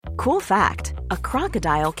Cool fact, a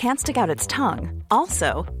crocodile can't stick out its tongue.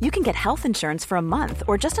 Also, you can get health insurance for a month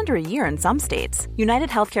or just under a year in some states. United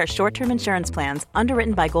Healthcare short-term insurance plans,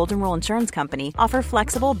 underwritten by Golden Rule Insurance Company, offer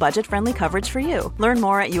flexible, budget-friendly coverage for you. Learn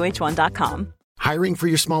more at uh1.com. Hiring for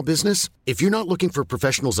your small business? If you're not looking for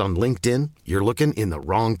professionals on LinkedIn, you're looking in the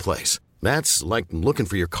wrong place. That's like looking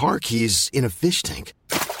for your car keys in a fish tank.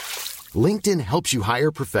 LinkedIn helps you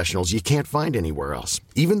hire professionals you can't find anywhere else,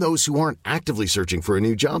 even those who aren't actively searching for a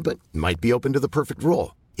new job but might be open to the perfect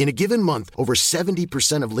role. In a given month, over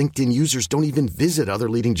 70% of LinkedIn users don't even visit other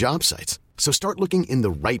leading job sites. So start looking in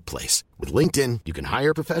the right place. With LinkedIn, you can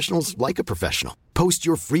hire professionals like a professional. Post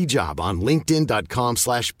your free job on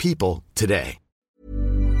linkedin.com/people today.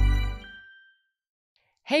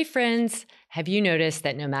 Hey friends, have you noticed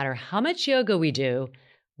that no matter how much yoga we do,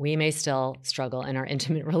 we may still struggle in our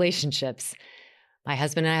intimate relationships? My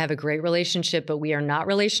husband and I have a great relationship, but we are not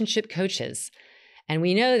relationship coaches. And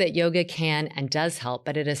we know that yoga can and does help,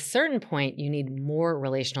 but at a certain point, you need more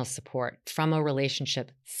relational support from a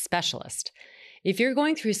relationship specialist. If you're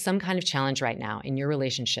going through some kind of challenge right now in your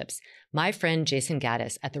relationships, my friend Jason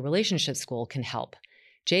Gaddis at the Relationship School can help.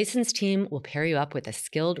 Jason's team will pair you up with a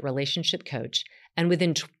skilled relationship coach, and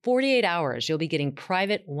within 48 hours, you'll be getting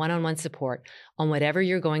private one-on-one support on whatever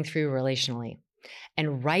you're going through relationally.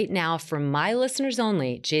 And right now, for my listeners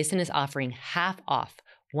only, Jason is offering half off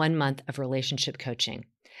 1 month of relationship coaching.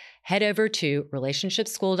 Head over to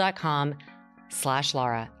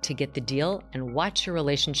relationshipschool.com/Laura to get the deal and watch your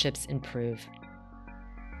relationships improve.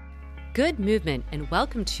 Good movement, and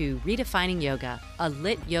welcome to Redefining Yoga, a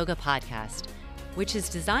lit yoga podcast, which is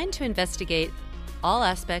designed to investigate all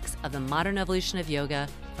aspects of the modern evolution of yoga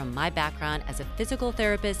from my background as a physical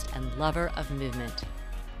therapist and lover of movement.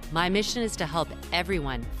 My mission is to help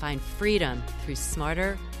everyone find freedom through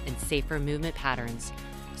smarter and safer movement patterns,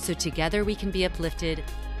 so together we can be uplifted,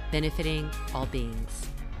 benefiting all beings.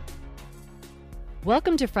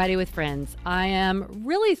 Welcome to Friday with Friends. I am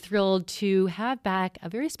really thrilled to have back a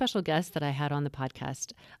very special guest that I had on the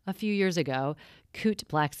podcast a few years ago, Kute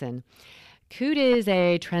Blackson. Kute is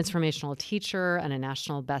a transformational teacher and a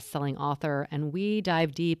national best-selling author, and we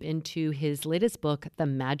dive deep into his latest book, The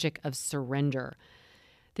Magic of Surrender.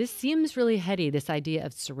 This seems really heady, this idea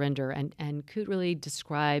of surrender, and Kute really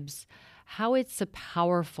describes how it's a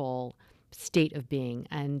powerful state of being,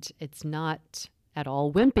 and it's not at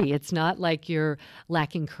all wimpy. It's not like you're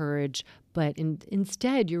lacking courage, but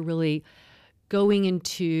instead you're really going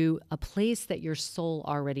into a place that your soul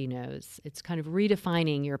already knows. It's kind of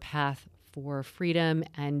redefining your path for freedom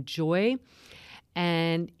and joy.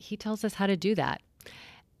 And he tells us how to do that.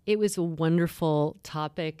 It was a wonderful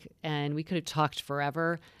topic, and we could have talked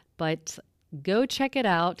forever, but go check it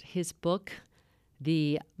out, his book,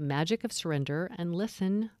 The Magic of Surrender, and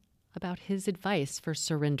listen about his advice for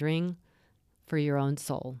surrendering for your own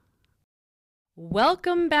soul.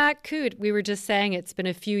 Welcome back, Kute. We were just saying it's been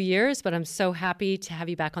a few years, but I'm so happy to have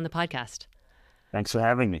you back on the podcast. Thanks for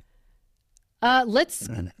having me. Let's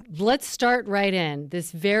start right in.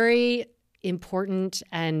 This very important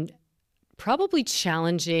and probably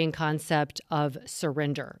challenging concept of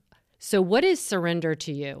surrender. So what is surrender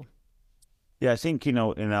to you? Yeah, I think, in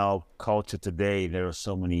our culture today, there are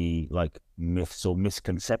so many myths or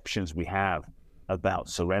misconceptions we have about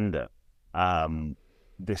surrender.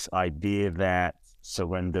 This idea that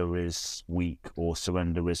surrender is weak, or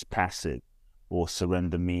surrender is passive, or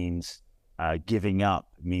surrender means giving up,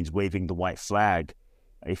 means waving the white flag.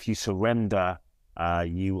 If you surrender,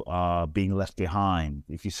 you are being left behind.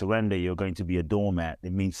 If you surrender, you're going to be a doormat.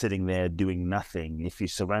 It means sitting there doing nothing. If you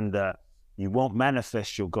surrender, you won't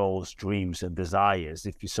manifest your goals, dreams, and desires.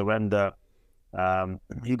 If you surrender,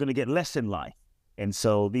 you're going to get less in life. And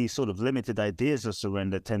so these sort of limited ideas of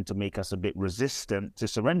surrender tend to make us a bit resistant to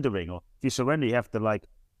surrendering. Or if you surrender, you have to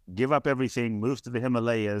give up everything, move to the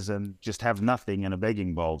Himalayas, and just have nothing and a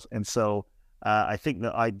begging bowl. And so I think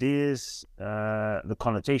the ideas, the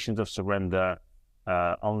connotations of surrender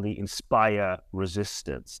only inspire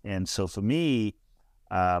resistance. And so for me,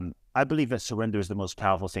 I believe that surrender is the most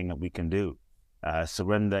powerful thing that we can do.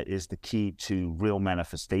 Surrender is the key to real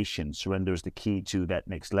manifestation. Surrender is the key to that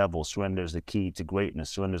next level. Surrender is the key to greatness.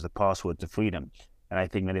 Surrender is the password to freedom. And I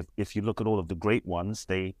think that if you look at all of the great ones,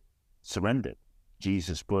 they surrendered.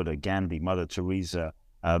 Jesus, Buddha, Gandhi, Mother Teresa,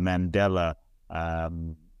 Mandela,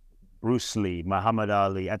 Bruce Lee, Muhammad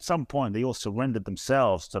Ali. At some point, they all surrendered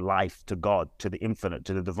themselves to life, to God, to the infinite,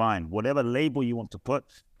 to the divine. Whatever label you want to put,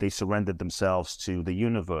 they surrendered themselves to the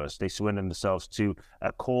universe. They surrendered themselves to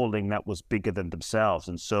a calling that was bigger than themselves.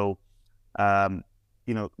 And so,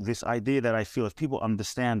 this idea that I feel if people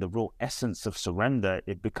understand the real essence of surrender,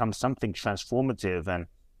 it becomes something transformative. And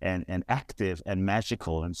and active and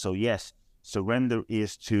magical. And so, yes, surrender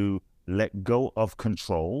is to let go of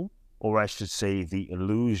control, or I should say the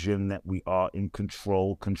illusion that we are in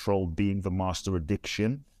control, control being the master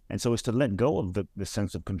addiction. And so it's to let go of the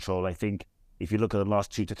sense of control. I think if you look at the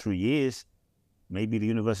last 2 to 3 years, maybe the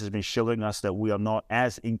universe has been showing us that we are not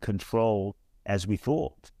as in control as we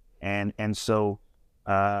thought. And so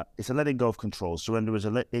it's a letting go of control. Surrender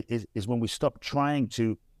is when we stop trying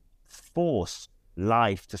to force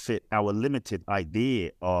life to fit our limited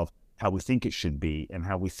idea of how we think it should be and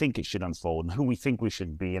how we think it should unfold and who we think we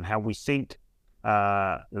should be and how we think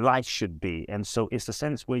life should be. And so it's the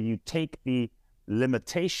sense where you take the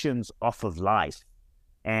limitations off of life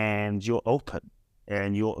and you're open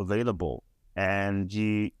and you're available. And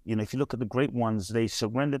you know, if you look at the great ones, they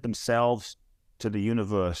surrendered themselves to the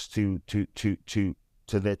universe, to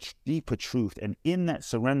their deeper truth. And in that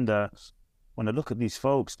surrender, when I look at these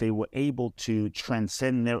folks, they were able to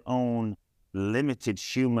transcend their own limited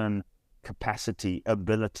human capacity,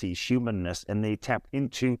 ability, humanness, and they tapped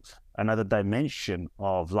into another dimension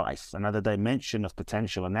of life, another dimension of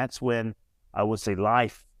potential. And that's when I would say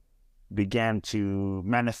life began to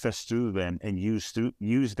manifest through them and use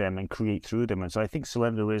them and create through them. And so I think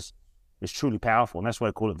surrender is truly powerful. And that's why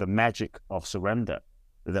I call it the magic of surrender,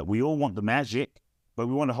 that we all want the magic, but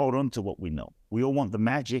we want to hold on to what we know. We all want the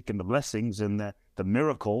magic and the blessings and the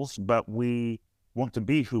miracles, but we want to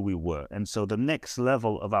be who we were. And so the next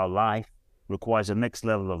level of our life requires the next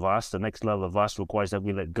level of us. The next level of us requires that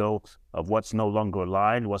we let go of what's no longer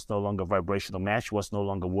aligned, what's no longer vibrational match, what's no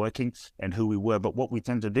longer working, and who we were. But what we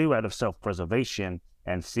tend to do out of self-preservation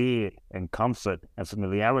and fear and comfort and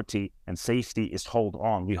familiarity and safety is hold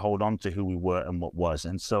on. We hold on to who we were and what was.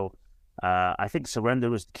 And so I think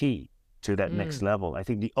surrender is the key to that next level. I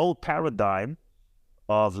think the old paradigm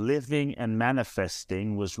of living and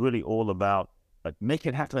manifesting was really all about like make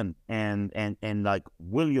it happen and like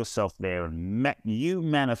will yourself there and you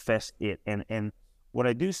manifest it. And what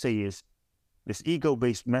I do say is this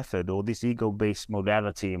ego-based method or this ego-based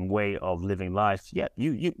modality and way of living life, yeah,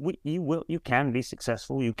 you can be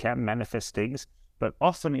successful, you can manifest things, but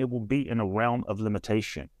often it will be in a realm of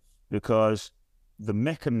limitation because the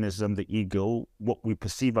mechanism, the ego, what we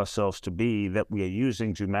perceive ourselves to be that we are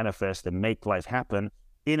using to manifest and make life happen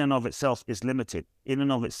in and of itself is limited, in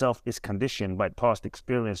and of itself is conditioned by past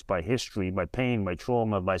experience, by history, by pain, by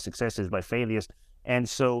trauma, by successes, by failures. And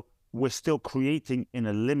so we're still creating in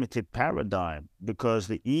a limited paradigm because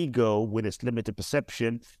the ego with its limited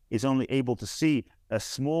perception is only able to see a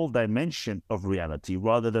small dimension of reality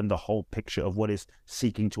rather than the whole picture of what is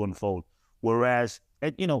seeking to unfold. Whereas,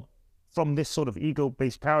 you know, from this sort of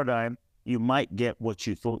ego-based paradigm, you might get what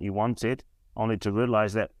you thought you wanted, only to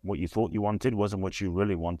realize that what you thought you wanted wasn't what you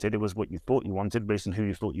really wanted. It was what you thought you wanted based on who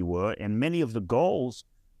you thought you were. And many of the goals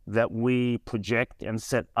that we project and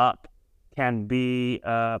set up can be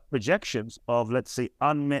projections of, let's say,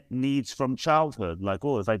 unmet needs from childhood. Like,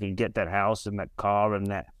 oh, if I can get that house and that car and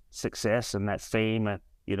that success and that fame and,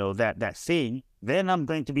 you know, that thing, then I'm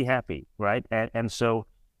going to be happy, right? And so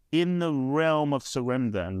in the realm of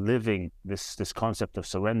surrender and living this concept of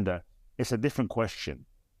surrender, it's a different question.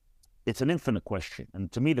 It's an infinite question.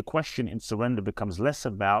 And to me, the question in surrender becomes less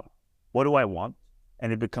about what do I want?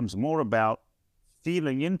 And it becomes more about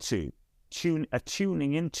feeling into,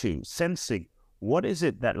 attuning into, sensing what is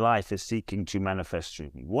it that life is seeking to manifest through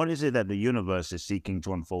me? What is it that the universe is seeking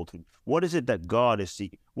to unfold through me? What is it that God is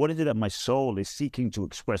seeking? What is it that my soul is seeking to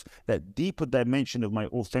express? That deeper dimension of my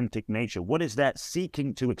authentic nature, what is that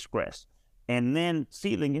seeking to express? And then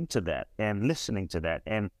feeling into that and listening to that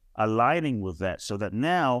and aligning with that so that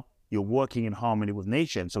now you're working in harmony with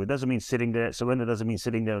nature. And so it doesn't mean sitting there, surrender doesn't mean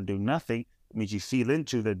sitting there and doing nothing. It means you feel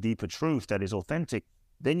into the deeper truth that is authentic.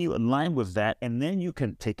 Then you align with that, and then you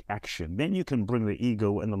can take action. Then you can bring the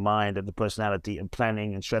ego and the mind and the personality and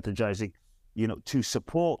planning and strategizing, you know, to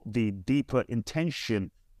support the deeper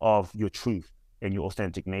intention of your truth and your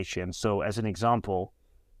authentic nature. And so as an example,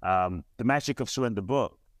 the Magic of Surrender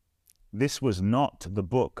book, this was not the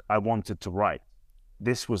book I wanted to write.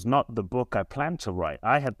 This was not the book I planned to write.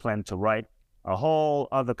 I had planned to write a whole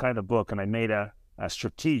other kind of book, and I made a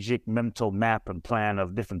strategic mental map and plan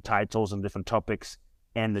of different titles and different topics.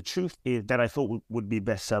 And the truth is that I thought would be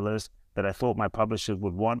bestsellers, that I thought my publishers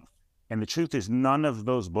would want. And the truth is none of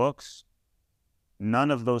those books,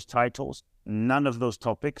 none of those titles, none of those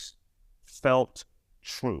topics felt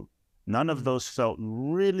true. None of those felt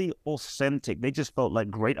really authentic. They just felt like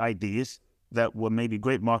great ideas that were maybe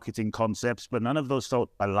great marketing concepts, but none of those felt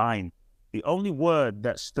aligned. The only word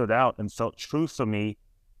that stood out and felt true for me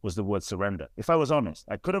was the word surrender. If I was honest,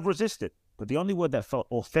 I could have resisted, but the only word that felt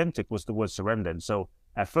authentic was the word surrender. And so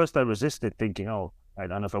At first I resisted, thinking, oh, I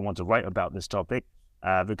don't know if I want to write about this topic,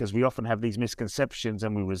 because we often have these misconceptions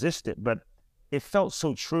and we resist it. But it felt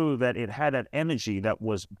so true that it had an energy that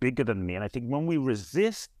was bigger than me. And I think when we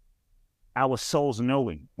resist our soul's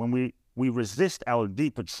knowing, when we resist our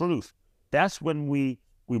deeper truth, that's when we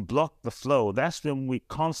block the flow. That's when we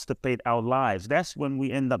constipate our lives. That's when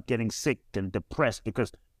we end up getting sick and depressed,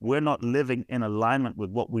 because we're not living in alignment with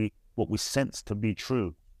what we sense to be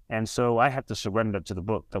true. And so I had to surrender to the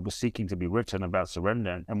book that was seeking to be written about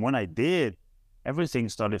surrender. And when I did, everything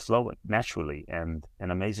started flowing naturally and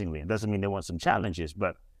amazingly. It doesn't mean there weren't some challenges,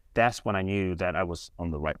 but that's when I knew that I was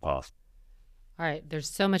on the right path. All right, there's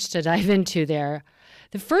so much to dive into there.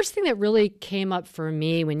 The first thing that really came up for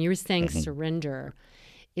me when you were saying surrender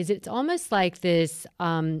is it's almost like this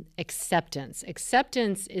acceptance.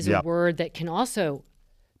 Acceptance is a word that can also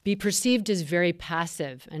be perceived as very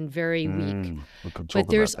passive and very weak. But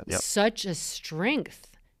there's such a strength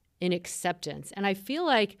in acceptance. And I feel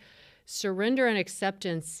like surrender and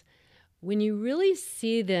acceptance, when you really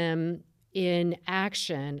see them in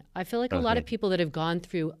action, I feel like a lot of people that have gone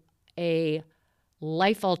through a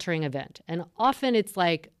life-altering event, and often it's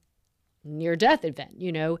like near-death event,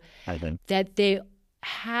 that they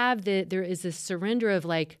have there is a surrender of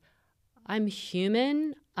like, I'm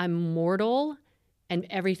human, I'm mortal, and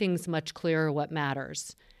everything's much clearer what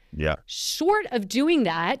matters. Yeah. Short of doing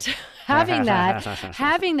that, having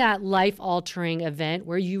that life-altering event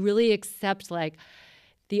where you really accept like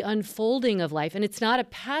the unfolding of life, and it's not a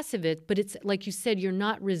passive but it's like you said, you're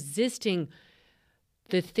not resisting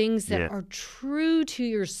the things that are true to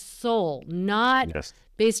your soul, not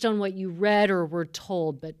based on what you read or were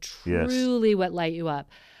told, but truly what light you up.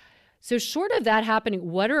 So short of that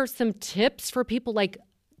happening, what are some tips for people? Like,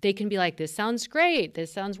 they can be like, this sounds great,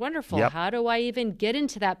 this sounds wonderful. How do I even get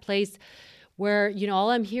into that place where, all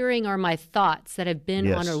I'm hearing are my thoughts that have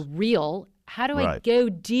been on a reel? How do I go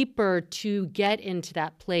deeper to get into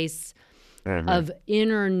that place of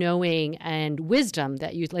inner knowing and wisdom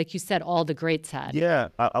that like you said, all the greats had? Yeah,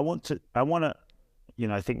 I want to,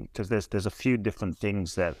 I think because there's a few different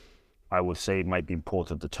things that I would say might be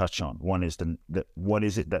important to touch on. One is what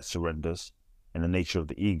is it that surrenders, and the nature of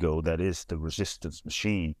the ego that is the resistance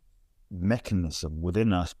machine mechanism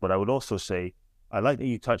within us. But I would also say, I like that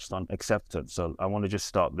you touched on acceptance. So I want to just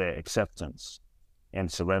start there. Acceptance and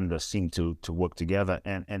surrender seem to work together.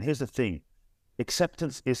 And here's the thing.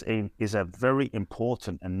 Acceptance is a very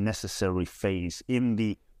important and necessary phase in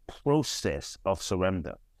the process of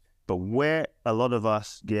surrender. But where a lot of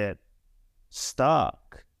us get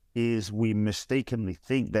stuck is we mistakenly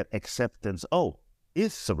think that acceptance,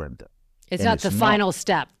 is surrender. It's not the final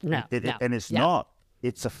step. No. And it's not.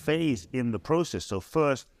 It's a phase in the process. So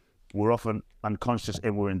first, we're often unconscious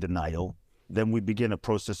and we're in denial. Then we begin a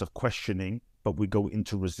process of questioning, but we go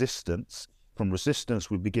into resistance. From resistance,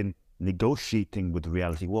 we begin negotiating with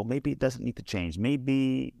reality. Well, maybe it doesn't need to change.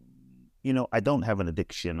 Maybe, I don't have an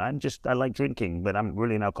addiction. I like drinking, but I'm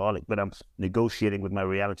really an alcoholic, but I'm negotiating with my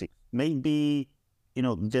reality. Maybe,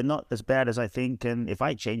 they're not as bad as I think, and if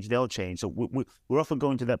I change, they'll change. So we're often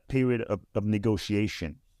going to that period of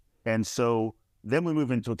negotiation. And so then we move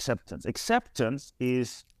into acceptance. Acceptance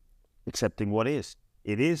is accepting what is.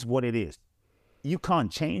 It is what it is. You can't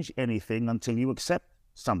change anything until you accept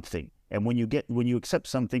something. And when you accept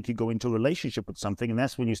something, you go into a relationship with something, and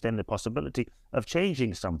that's when you stand the possibility of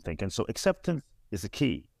changing something. And so acceptance is the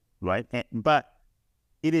key, right? But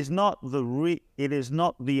it is not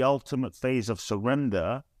the ultimate phase of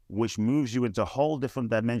surrender, which moves you into a whole different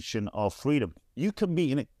dimension of freedom. You can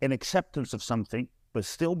be in acceptance of something, but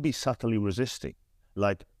still be subtly resisting.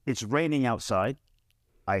 Like, it's raining outside.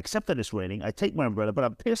 I accept that it's raining. I take my umbrella, but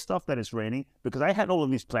I'm pissed off that it's raining because I had all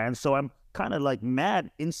of these plans. So I'm kind of like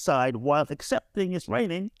mad inside while accepting it's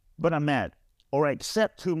raining, but I'm mad. Or I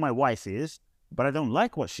accept who my wife is, but I don't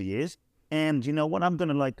like what she is. And you know what? I'm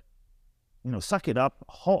going to suck it up,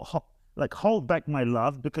 hold back my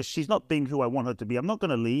love because she's not being who I want her to be. I'm not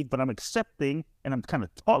going to leave, but I'm accepting and I'm kind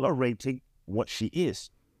of tolerating what she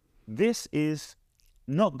is. This is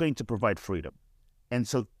not going to provide freedom. And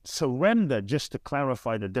so surrender, just to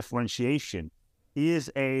clarify the differentiation, is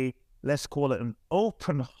let's call it an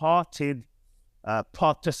open-hearted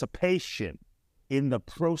participation in the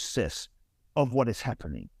process of what is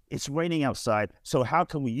happening. It's raining outside, so how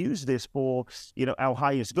can we use this for, our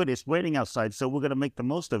highest good? It's raining outside, so we're going to make the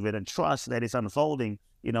most of it and trust that it's unfolding,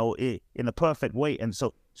 in a perfect way. And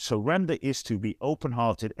so surrender is to be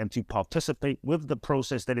open-hearted and to participate with the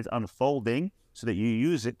process that is unfolding so that you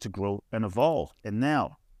use it to grow and evolve. And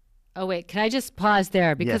now... Oh, wait, can I just pause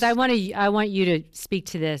there? Because I want you to speak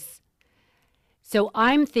to this. So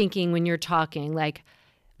I'm thinking when you're talking, like,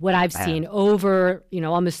 what I've seen over,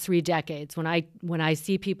 almost 3 decades, when I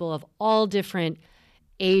see people of all different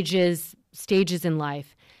ages, stages in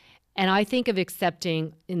life, and I think of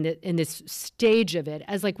accepting in this stage of it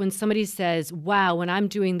as like when somebody says, wow, when I'm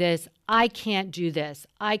doing this, I can't do this.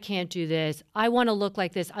 I can't do this. I want to look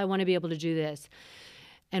like this. I want to be able to do this.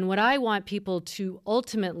 And what I want people to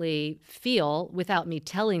ultimately feel without me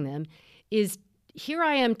telling them is, here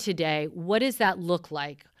I am today. What does that look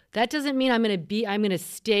like? That doesn't mean I'm going to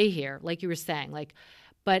stay here, like you were saying.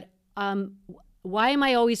 But why am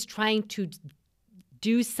I always trying to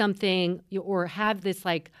do something or have this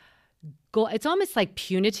goal? It's almost like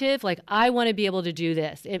punitive. Like, I want to be able to do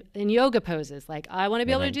this in yoga poses. Like, I want to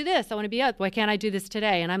be able to do this. I want to be up. Why can't I do this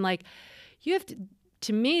today? And I'm like, you have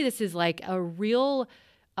to me, this is like a real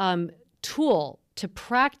tool to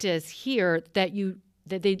practice here that you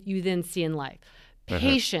then see in life.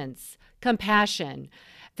 Patience, compassion,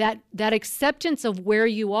 that acceptance of where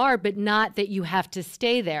you are, but not that you have to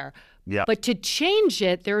stay there. Yeah. But to change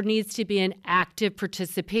it, there needs to be an active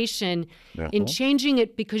participation in changing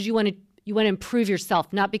it, because you want to improve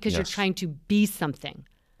yourself, not because you're trying to be something.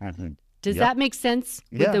 Does that make sense?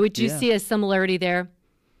 Would you see a similarity there?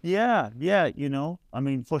 Yeah. I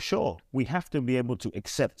mean, for sure, we have to be able to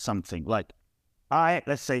accept something. Like,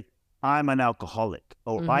 let's say I'm an alcoholic,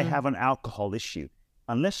 or I have an alcohol issue.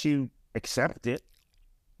 Unless you accept it,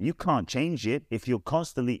 you can't change it. If you're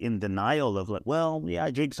constantly in denial of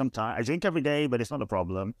I drink sometimes. I drink every day, but it's not a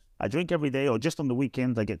problem. I drink every day, or just on the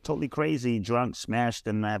weekends, I get totally crazy, drunk, smashed,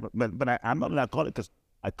 and I'm not an alcoholic because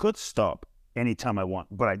I could stop anytime I want,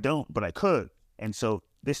 but I don't, but I could. And so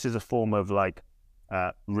this is a form of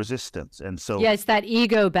resistance. And so it's that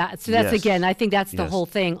ego so that's again, I think that's the whole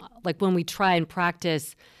thing. Like, when we try and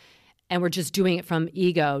practice and we're just doing it from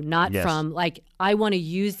ego, not from I want to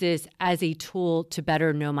use this as a tool to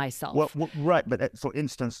better know myself. Well, right. But for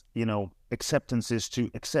instance, acceptance is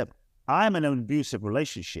to accept I'm in an abusive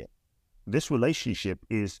relationship. This relationship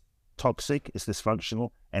is toxic, it's dysfunctional,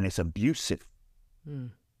 and it's abusive.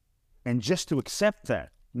 And just to accept that.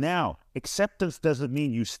 Now, acceptance doesn't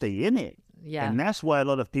mean you stay in it. Yeah. And that's why a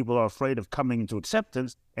lot of people are afraid of coming into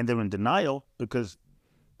acceptance, and they're in denial because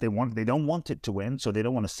they don't want it to end, so they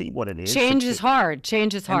don't want to see what it is. Change is hard. And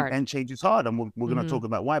change is hard, and we're going to talk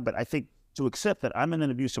about why. But I think to accept that I'm in an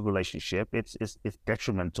abusive relationship, it's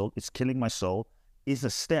detrimental, it's killing my soul, is a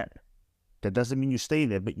step. That doesn't mean you stay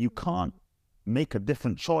there, but you can't make a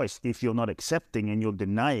different choice if you're not accepting and you're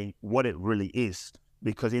denying what it really is.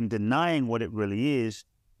 Because in denying what it really is,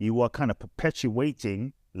 you are kind of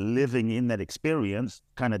perpetuating living in that experience,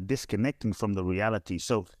 kind of disconnecting from the reality.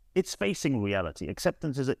 So it's facing reality.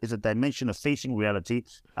 Acceptance is a dimension of facing reality.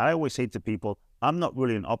 I always say to people, I'm not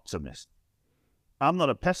really an optimist. I'm not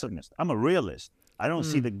a pessimist. I'm a realist. I don't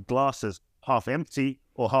see the glass as half empty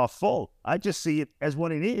or half full. I just see it as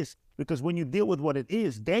what it is. Because when you deal with what it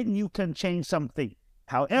is, then you can change something.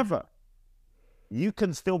 However, you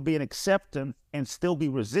can still be in acceptance and still be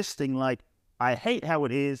resisting, like, I hate how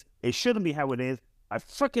it is. It shouldn't be how it is. I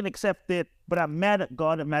freaking accept it, but I'm mad at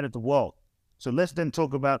God and mad at the world. So let's then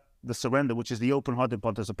talk about the surrender, which is the open-hearted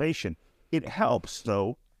participation. It helps,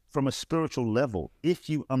 though, from a spiritual level, if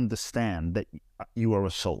you understand that you are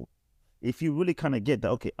a soul. If you really kind of get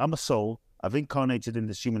that, okay, I'm a soul, I've incarnated in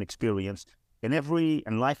this human experience,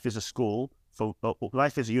 and life is a school,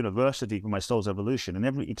 life is a university for my soul's evolution, and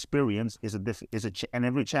every experience and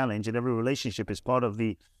every challenge and every relationship is part of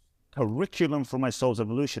the curriculum for my soul's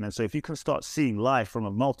evolution. And so if you can start seeing life from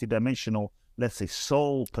a multidimensional, let's say,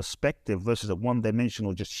 soul perspective versus a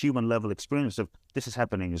one-dimensional, just human level experience of this is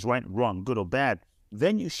happening, is right, wrong, good or bad,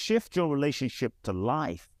 then you shift your relationship to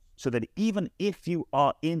life so that even if you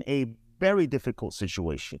are in a very difficult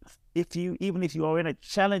situation, even if you are in a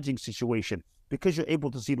challenging situation, because you're able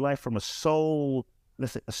to see life from a soul,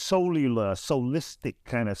 let's say a cellular, soulistic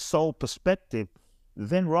kind of soul perspective,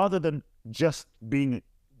 then rather than just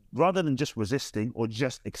resisting or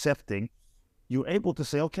just accepting, you're able to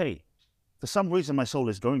say, okay, for some reason my soul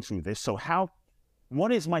is going through this, so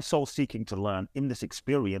what is my soul seeking to learn in this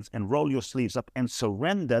experience? And roll your sleeves up and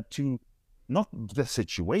surrender to not the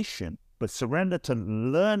situation, but surrender to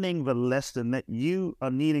learning the lesson that you are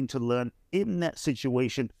needing to learn in that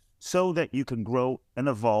situation so that you can grow and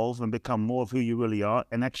evolve and become more of who you really are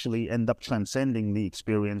and actually end up transcending the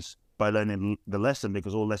experience by learning the lesson,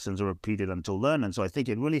 because all lessons are repeated until learned. And so I think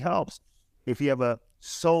it really helps if you have a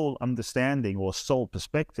soul understanding or soul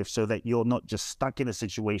perspective so that you're not just stuck in a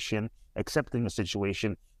situation, accepting a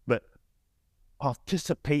situation, but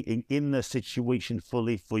participating in the situation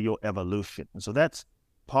fully for your evolution. And so that's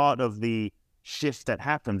part of the shift that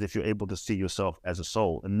happens if you're able to see yourself as a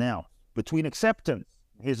soul. And now, between acceptance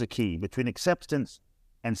here's a key, between acceptance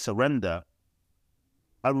and surrender,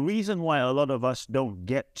 a reason why a lot of us don't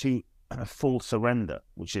get to full surrender,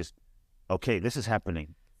 which is, okay, this is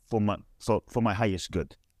happening for my highest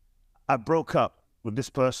good. I broke up with this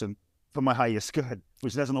person for my highest good,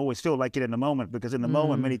 which doesn't always feel like it in the moment, because in the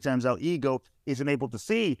moment, many times our ego isn't able to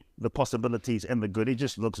see the possibilities and the good. It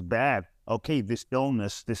just looks bad. Okay, this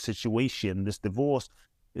illness, this situation, this divorce,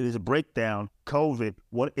 it is a breakdown, COVID,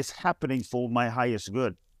 what is happening for my highest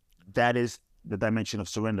good? That is the dimension of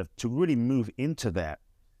surrender. To really move into that,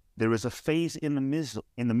 there is a phase in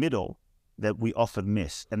the middle that we often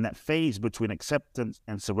miss. And that phase between acceptance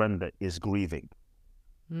and surrender is grieving.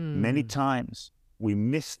 Many times we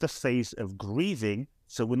miss the phase of grieving,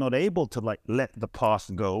 so we're not able to let the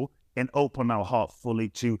past go and open our heart fully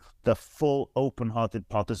to the full open-hearted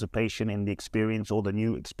participation in the experience, or the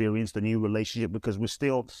new experience, the new relationship, because we're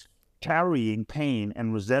still carrying pain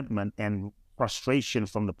and resentment and frustration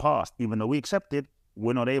from the past. Even though we accept it,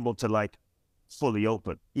 we're not able to fully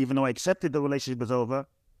open. Even though I accepted the relationship is over,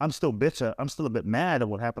 I'm still bitter. I'm still a bit mad at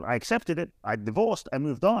what happened. I accepted it. I divorced. I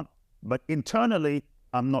moved on. But internally,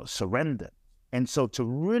 I'm not surrendered. And so to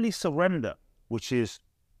really surrender, which is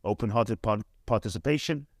open-hearted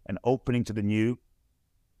participation and opening to the new,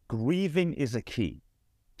 grieving is a key.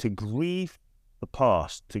 To grieve the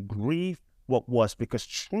past, to grieve what was, because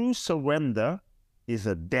true surrender is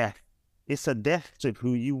a death. It's a death to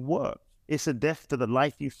who you were. It's a death to the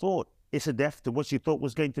life you thought. It's a death to what you thought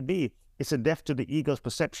was going to be. It's a death to the ego's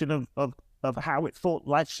perception of how it thought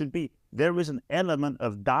life should be. There is an element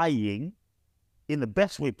of dying in the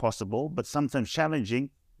best way possible, but sometimes challenging,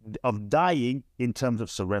 of dying in terms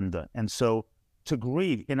of surrender. And so to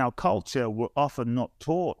grieve, in our culture, we're often not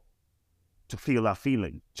taught to feel our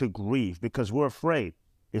feeling, to grieve, because we're afraid.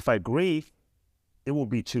 If I grieve, it will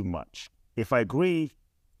be too much. If I grieve,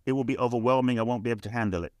 it will be overwhelming. I won't be able to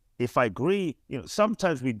handle it. If I grieve,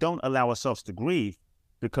 sometimes we don't allow ourselves to grieve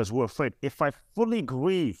because we're afraid. If I fully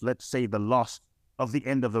grieve, let's say the loss of the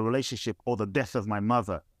end of the relationship or the death of my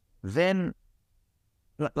mother, then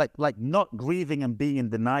like not grieving and being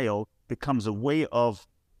in denial becomes a way of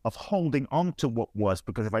holding on to what was,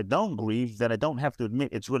 because if I don't grieve, then I don't have to admit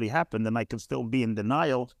it's really happened, and I can still be in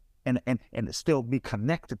denial and still be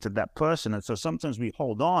connected to that person. And so sometimes we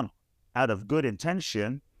hold on out of good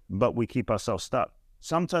intention, but we keep ourselves stuck.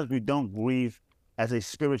 Sometimes we don't grieve as a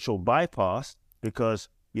spiritual bypass because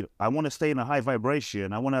I want to stay in a high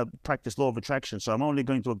vibration. I want to practice law of attraction. So I'm only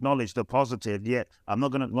going to acknowledge the positive, yet I'm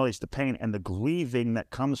not going to acknowledge the pain and the grieving that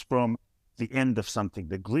comes from the end of something,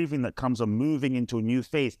 the grieving that comes of moving into a new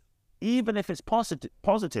phase, even if it's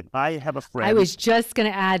positive. I have a friend. I was just going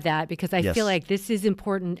to add that because I feel like this is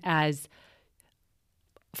important as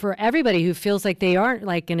for everybody who feels like they aren't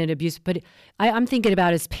in an abuse, but I'm thinking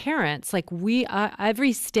about as parents,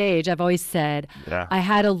 every stage I've always said, I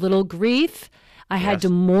had a little grief. I had to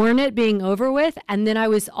mourn it being over with. And then I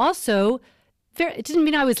was also, it didn't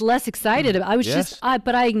mean I was less excited. I was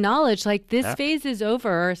but I acknowledged this phase is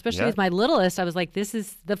over, especially with my littlest. I was like, this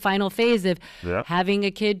is the final phase of having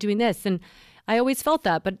a kid doing this. And I always felt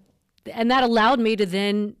that, and that allowed me to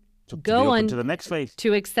then go on to the next phase,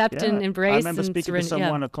 to accept and embrace. I remember speaking to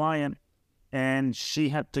someone, a client, and she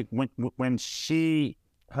had to, when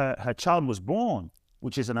her child was born,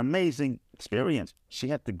 which is an amazing experience, she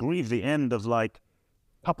had to grieve the end of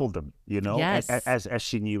coupledom, as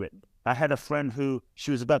she knew it. I had a friend who, she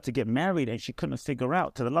was about to get married and she couldn't figure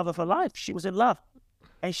out, to the love of her life, she was in love.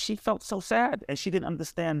 And she felt so sad and she didn't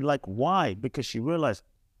understand why, because she realized,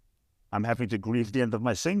 I'm having to grieve the end of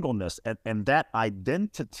my singleness. And that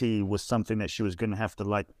identity was something that she was going to have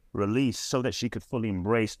to release so that she could fully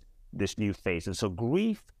embrace this new phase. And so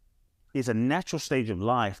grief is a natural stage of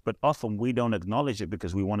life, but often we don't acknowledge it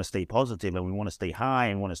because we want to stay positive and we want to stay high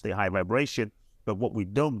and want to stay high vibration. But what we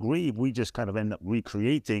don't grieve, we just kind of end up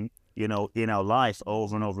recreating, in our life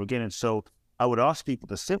over and over again. And so I would ask people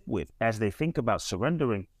to sit with, as they think about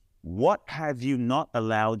surrendering, what have you not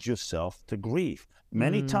allowed yourself to grieve?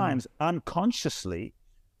 Many times, unconsciously,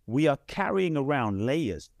 we are carrying around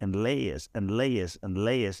layers and layers and layers and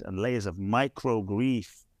layers and layers of micro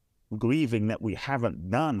grieving that we haven't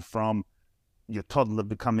done, from your toddler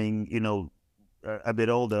becoming, a bit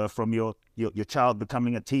older, from your child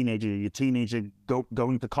becoming a teenager, your teenager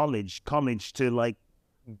going to college to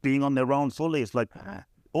being on their own fully. It's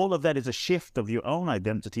all of that is a shift of your own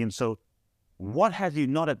identity. And so what have you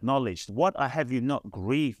not acknowledged? What have you not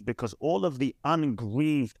grieved? Because all of the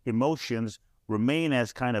ungrieved emotions remain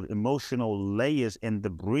as kind of emotional layers and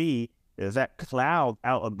debris that cloud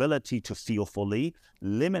our ability to feel fully,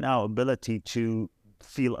 limit our ability to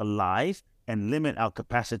feel alive, and limit our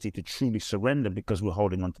capacity to truly surrender because we're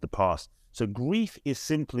holding on to the past. So grief is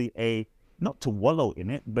simply not to wallow in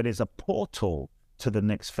it, but is a portal to the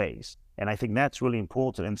next phase. And I think that's really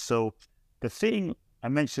important. And so the thing, I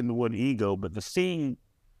mentioned the word ego, but the thing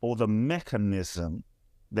or the mechanism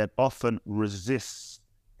that often resists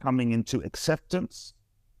coming into acceptance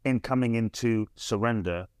and coming into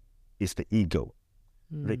surrender is the ego.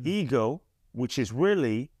 The ego, which is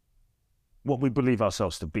really what we believe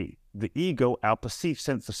ourselves to be. The ego, our perceived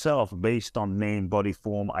sense of self based on name, body,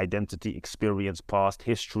 form, identity, experience, past,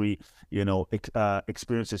 history,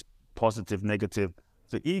 experiences, positive, negative.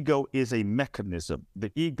 The ego is a mechanism.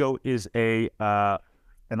 The ego is a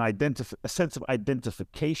sense of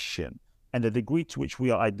identification, and the degree to which we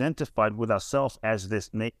are identified with ourselves as this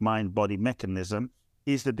mind-body mechanism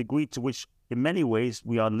is the degree to which, in many ways,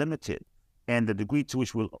 we are limited, and the degree to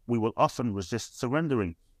which we will often resist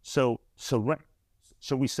surrendering. So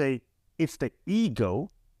we say it's the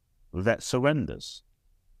ego that surrenders.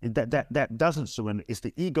 That doesn't surrender. It's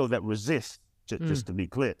the ego that resists, just to be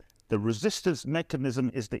clear. The resistance mechanism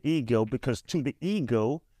is the ego, because to the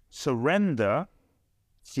ego, surrender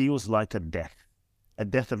feels like a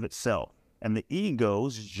death of itself. And the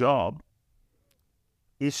ego's job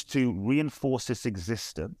is to reinforce its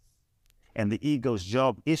existence. And the ego's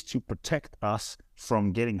job is to protect us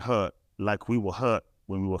from getting hurt like we were hurt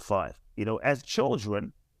when we were 5. As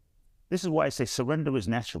children, this is why I say surrender is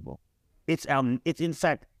natural. It's in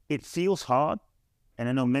fact, it feels hard. And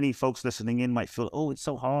I know many folks listening in might feel, oh, it's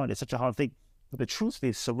so hard. It's such a hard thing. But the truth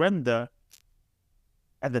is, surrender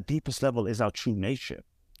at the deepest level is our true nature.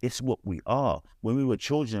 It's what we are. When we were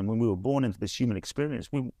children, when we were born into this human experience,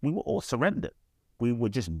 we were all surrendered. We were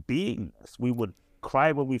just beingness. We would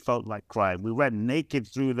cry when we felt like crying. We ran naked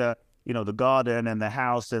through the garden and the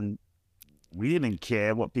house, and we didn't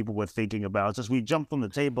care what people were thinking about us. We jumped on the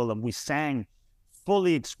table and we sang,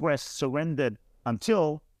 fully expressed, surrendered,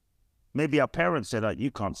 until maybe our parents said,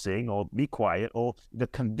 you can't sing, or be quiet, or the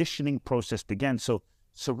conditioning process began. So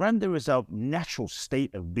surrender is our natural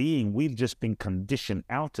state of being. We've just been conditioned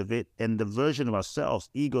out of it, and the version of ourselves,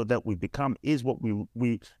 ego, that we become is what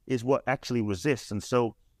is what actually resists. And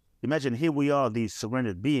so imagine, here we are, these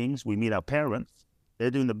surrendered beings. We meet our parents.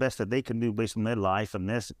 They're doing the best that they can do based on their life and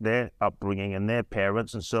their upbringing and their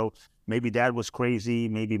parents. And so maybe dad was crazy,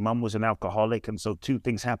 maybe mom was an alcoholic. And so 2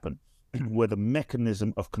 things happen where the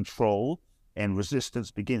mechanism of control and resistance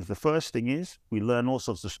begins. The first thing is we learn all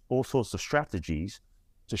sorts of strategies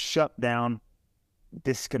to shut down,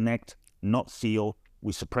 disconnect, not feel.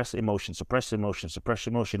 We suppress emotion.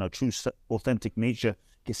 Our true authentic nature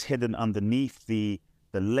gets hidden underneath the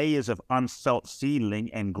layers of unfelt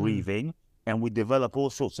feeling and grieving. And we develop all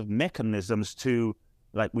sorts of mechanisms to,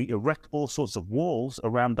 we erect all sorts of walls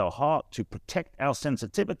around our heart to protect our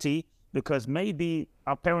sensitivity, because maybe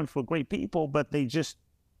our parents were great people, but they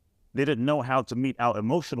didn't know how to meet our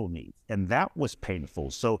emotional needs. And that was painful.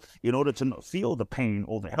 So in order to not feel the pain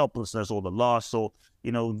or the helplessness or the loss or,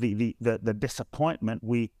 the disappointment,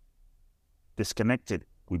 we disconnected.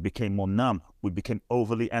 We became more numb. We became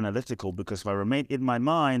overly analytical, because if I remain in my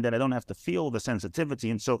mind, then I don't have to feel the sensitivity.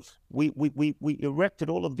 And so we erected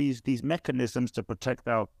all of these mechanisms to protect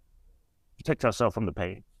ourselves from the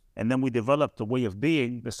pain. And then we developed a way of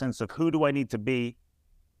being, the sense of, who do I need to be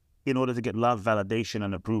in order to get love, validation,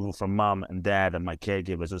 and approval from mom and dad and my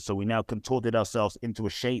caregivers? And so we now contorted ourselves into a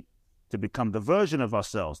shape to become the version of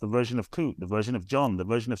ourselves, the version of Kute, the version of John, the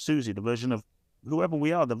version of Susie, the version of whoever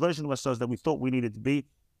we are, the version of ourselves that we thought we needed to be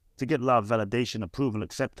to get love, validation, approval,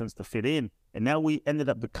 acceptance, to fit in. And now we ended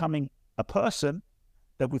up becoming a person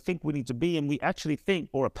that we think we need to be, and we actually think,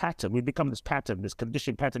 or a pattern. We become this pattern, this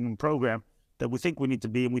conditioning patterning program that we think we need to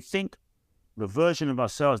be, and we think the version of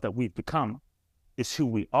ourselves that we've become is who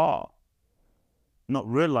we are, not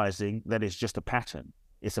realizing that it's just a pattern.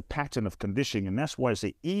 It's a pattern of conditioning. And that's why I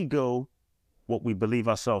say ego, what we believe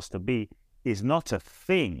ourselves to be, is not a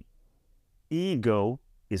thing. Ego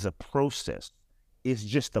is a process. It's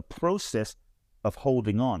just a process of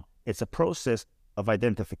holding on. It's a process of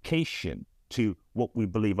identification to what we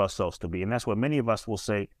believe ourselves to be. And that's why many of us will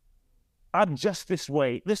say, I'm just this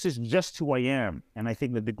way. This is just who I am. And I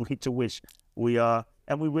think the degree to which we are,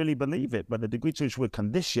 and we really believe it, but the degree to which we're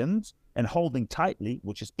conditioned and holding tightly,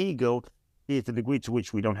 which is ego, is the degree to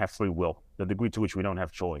which we don't have free will, the degree to which we don't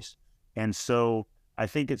have choice. And so I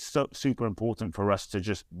think it's so super important for us to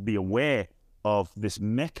just be aware of this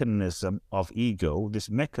mechanism of ego, this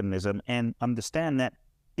mechanism, and understand that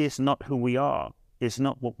it's not who we are. It's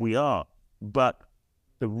not what we are. But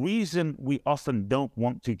the reason we often don't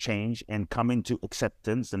want to change and come into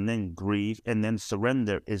acceptance and then grieve and then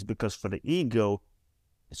surrender is because for the ego,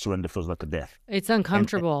 surrender feels like a death. It's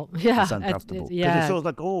uncomfortable. Yeah. It's uncomfortable. Because it feels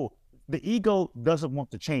like, the ego doesn't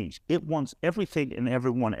want to change. It wants everything and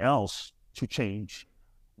everyone else to change,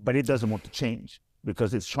 but it doesn't want to change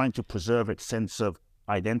because it's trying to preserve its sense of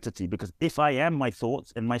identity. Because if I am my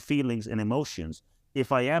thoughts and my feelings and emotions,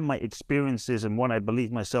 if I am my experiences and what I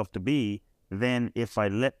believe myself to be, then if I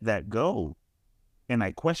let that go and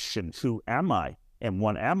I question who am I and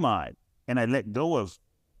what am I, and I let go of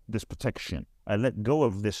this protection, I let go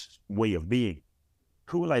of this way of being,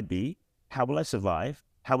 who will I be? How will I survive?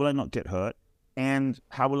 How will I not get hurt? And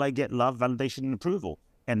how will I get love, validation, and approval?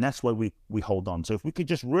 And that's why we hold on. So if we could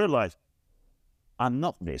just realize, I'm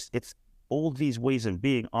not this. It's all these ways of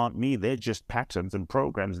being aren't me. They're just patterns and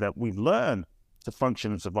programs that we've learned to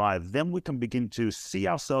function and survive. Then we can begin to see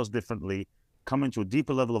ourselves differently, come into a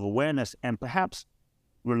deeper level of awareness, and perhaps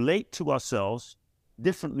relate to ourselves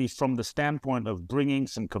differently from the standpoint of bringing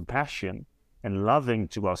some compassion and loving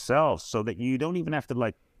to ourselves, so that you don't even have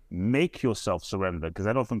to make yourself surrender, because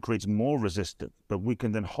that often creates more resistance. But we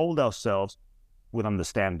can then hold ourselves with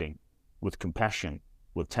understanding, with compassion,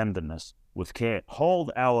 with tenderness, with care.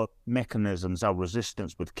 Hold our mechanisms, our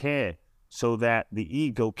resistance with care, so that the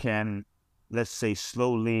ego can, let's say,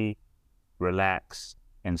 slowly relax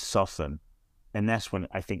and soften. And that's when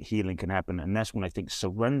I think healing can happen. And that's when I think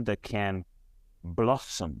surrender can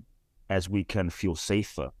blossom, as we can feel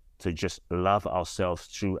safer to just love ourselves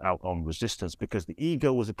through our own resistance. Because the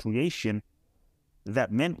ego was a creation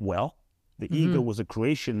that meant well. The ego was a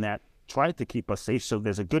creation that tried to keep us safe. So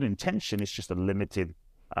there's a good intention. It's just a limited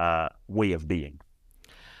way of being.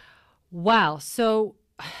 Wow. So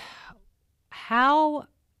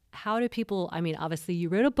how do people, I mean, obviously you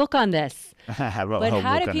wrote a book on this, but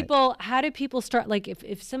how do people start? Like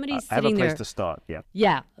if somebody's I have sitting a place there, to start. Yeah.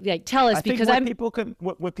 Yeah. Tell us, because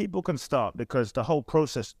where people can start, because the whole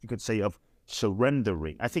process, you could say, of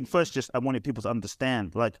surrendering. I think first, I wanted people to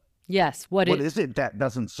understand, yes, what is it that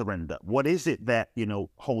doesn't surrender? What is it that,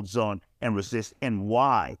 holds on and resists, and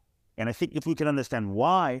why? And I think if we can understand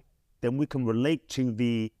why, then we can relate to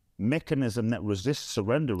the mechanism that resists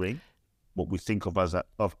surrendering, what we think of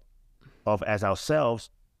as ourselves,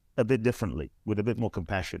 a bit differently, with a bit more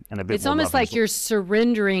compassion and a bit more. It's almost like you're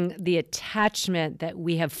surrendering the attachment that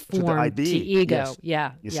we have formed to ego. Yes.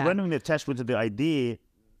 Yeah. You're surrendering the attachment to the idea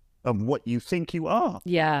of what you think you are.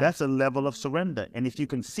 Yeah. That's a level of surrender. And if you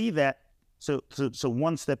can see that, so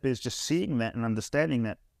one step is just seeing that and understanding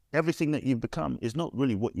that everything that you've become is not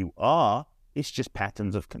really what you are. It's just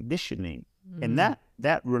patterns of conditioning. And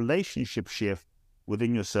that relationship shift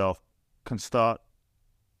within yourself can start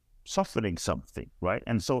softening something, right?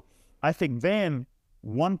 And so I think then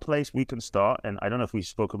one place we can start, and I don't know if we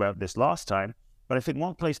spoke about this last time, but I think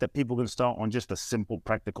one place that people can start on just a simple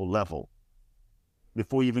practical level,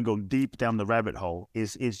 before you even go deep down the rabbit hole,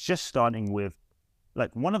 is just starting with,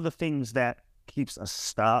 one of the things that keeps us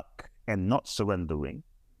stuck and not surrendering,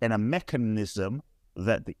 and a mechanism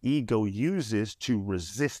that the ego uses to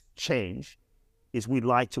resist change, is we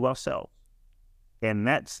lie to ourselves. And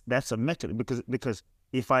that's a mechanism, because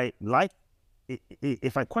if I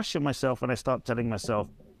question myself and I start telling myself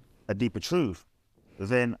a deeper truth,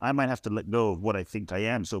 then I might have to let go of what I think I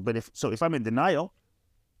am. So if I'm in denial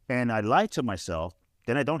and I lie to myself,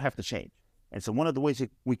 then I don't have to change. And so one of the ways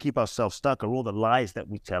we keep ourselves stuck are all the lies that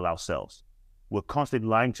we tell ourselves. We're constantly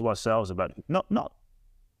lying to ourselves about,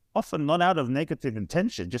 often not out of negative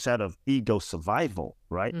intention, just out of ego survival,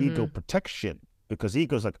 right? Ego protection, because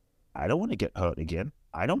ego's like, I don't want to get hurt again.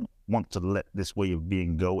 I don't want to let this way of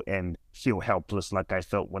being go and feel helpless like I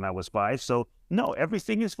felt when I was 5. So no,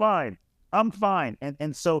 everything is fine. I'm fine.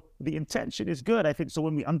 And so the intention is good. I think so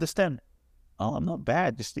when we understand, I'm not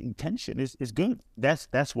bad, just the intention is good.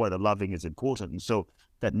 That's why the loving is important. And so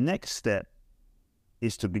that next step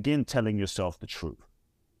is to begin telling yourself the truth,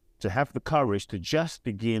 to have the courage to just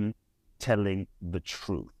begin telling the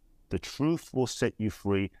truth. The truth will set you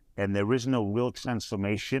free, and there is no real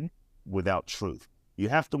transformation without truth. You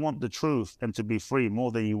have to want the truth and to be free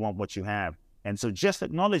more than you want what you have. And so just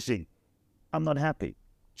acknowledging, I'm not happy.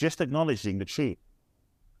 Just acknowledging the truth.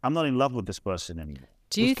 I'm not in love with this person anymore.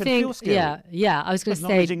 Do you think, yeah, I was going to say.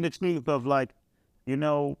 Acknowledging the truth of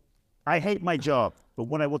I hate my job. But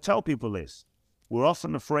what I will tell people is, we're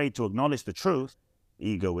often afraid to acknowledge the truth,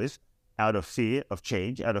 ego is, out of fear of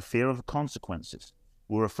change, out of fear of consequences.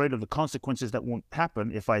 We're afraid of the consequences that won't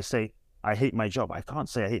happen if I say, I hate my job. I can't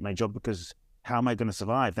say I hate my job, because how am I going to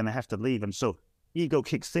survive? Then I have to leave. And so ego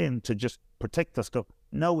kicks in to just protect us. Go,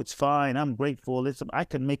 no, it's fine. I'm grateful. I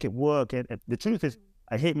can make it work. And the truth is,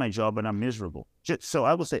 I hate my job and I'm miserable. So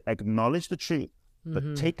I will say, acknowledge the truth,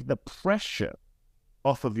 but take the pressure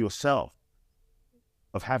off of yourself.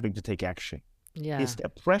 of having to take action. Yeah. It's the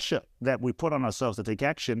pressure that we put on ourselves to take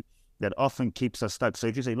action that often keeps us stuck. So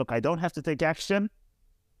if you say, look, I don't have to take action,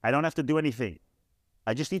 I don't have to do anything.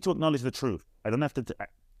 I just need to acknowledge the truth. I don't have to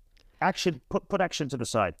action. Put action to the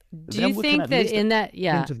side. Do you think that in that,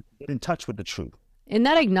 get in touch with the truth? In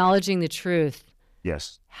that acknowledging the truth,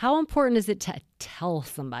 yes. How important is it to tell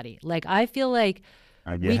somebody? Like, I feel like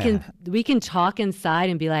we can talk inside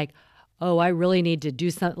and be like, oh, I really need to do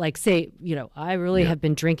something. Like, say, I really have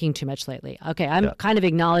been drinking too much lately. Okay, I'm kind of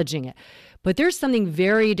acknowledging it. But there's something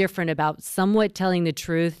very different about somewhat telling the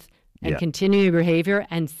truth and continuing behavior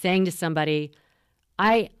and saying to somebody,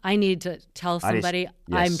 I need to tell somebody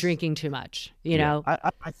I'm drinking too much, you know?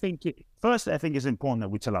 I think first, I think it's important that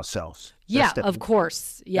we tell ourselves. Yeah, of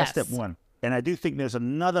course. Yes. That's step one. And I do think there's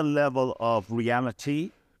another level of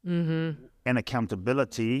reality and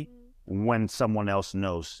accountability when someone else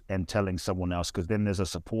knows and telling someone else, because then there's a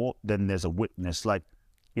support, then there's a witness. Like,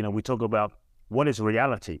 we talk about what is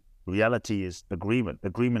reality. Reality is agreement.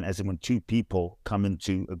 Agreement as in when two people come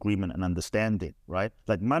into agreement and understanding, right?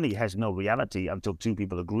 Like money has no reality until two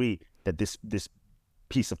people agree that this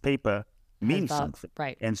piece of paper means something.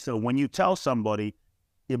 Right. And so when you tell somebody,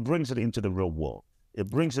 it brings it into the real world. It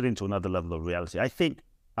brings it into another level of reality. I think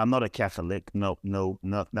I'm not a Catholic. No,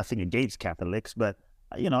 nothing against Catholics, but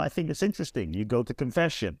I think it's interesting. You go to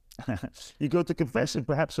confession. You go to confession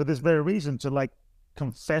perhaps for this very reason, to like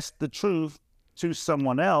confess the truth to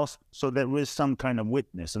someone else so there is some kind of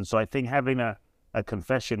witness. And so I think having a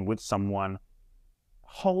confession with someone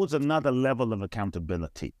holds another level of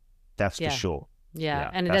accountability. That's for sure. Yeah.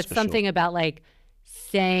 And that's something about like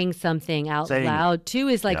saying something out loud too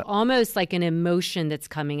is like almost like an emotion that's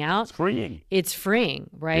coming out. It's freeing,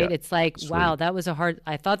 right? Yeah. It's like, wow, that was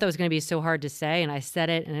I thought that was going to be so hard to say, and I said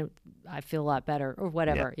it and I feel a lot better or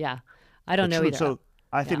whatever. Yeah. I don't know either. So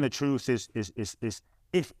I think the truth is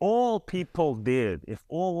if all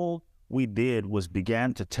we did was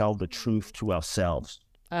began to tell the truth to ourselves.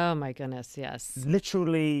 Oh my goodness, yes.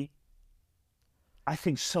 Literally, I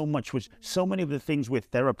think so many of the things we're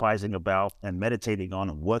therapizing about and meditating on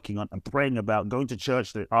and working on and praying about, going to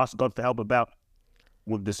church to ask God for help about,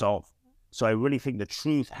 would dissolve. So I really think the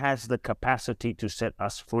truth has the capacity to set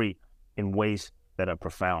us free in ways that are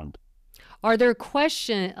profound. Are there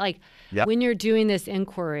questions, like when you're doing this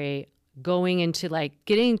inquiry, going into like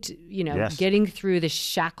getting through the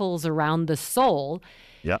shackles around the soul,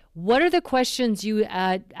 what are the questions you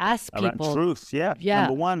ask people? Around truth,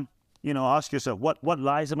 Number one, ask yourself, what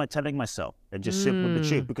lies am I telling myself? And just sit with the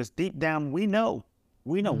truth, because deep down we know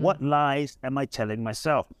what lies am I telling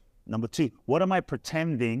myself. Number two, what am I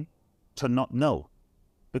pretending to not know?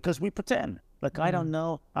 Because we pretend, like I don't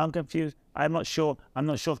know, I'm confused, I'm not sure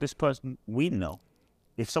if this person, we know.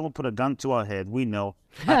 If someone put a gun to our head, we know.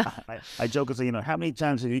 I joke and say, how many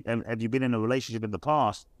times have you been in a relationship in the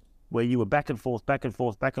past where you were back and forth,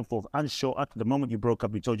 unsure? Up to the moment you broke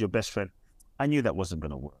up, you told your best friend, I knew that wasn't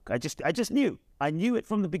going to work. I just knew. I knew it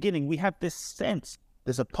from the beginning. We have this sense.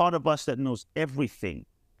 There's a part of us that knows everything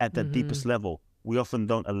at the deepest level. We often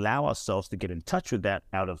don't allow ourselves to get in touch with that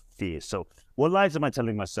out of fear. So what lies am I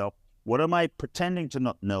telling myself? What am I pretending to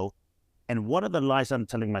not know? And what are the lies I'm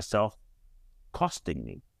telling myself costing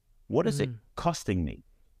me? What is it costing me?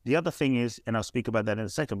 The other thing is, and I'll speak about that in a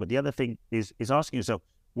second, but the other thing is asking yourself,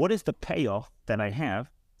 what is the payoff that I have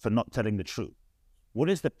for not telling the truth? What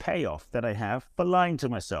is the payoff that I have for lying to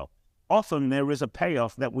myself? Often there is a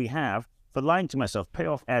payoff that we have for lying to myself.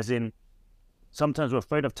 Payoff as in, sometimes we're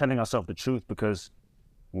afraid of telling ourselves the truth because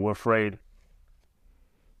we're afraid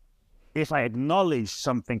if I acknowledge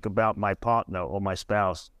something about my partner or my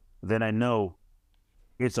spouse, then I know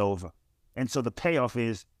it's over. And so the payoff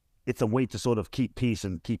is, it's a way to sort of keep peace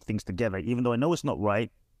and keep things together, even though I know it's not right.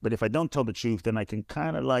 But if I don't tell the truth, then I can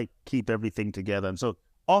kind of like keep everything together. And so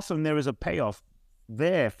often there is a payoff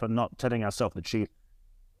there for not telling ourselves the truth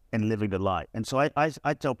and living the lie. And so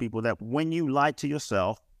I tell people that when you lie to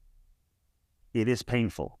yourself, it is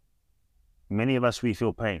painful. Many of us, we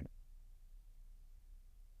feel pain.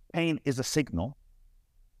 Pain is a signal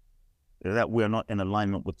that we're not in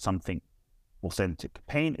alignment with something authentic.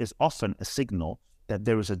 Pain is often a signal that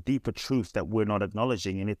there is a deeper truth that we're not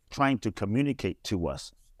acknowledging, and it's trying to communicate to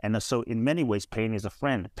us. And so in many ways, pain is a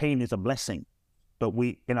friend. Pain is a blessing. But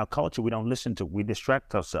in our culture, we don't listen to it. We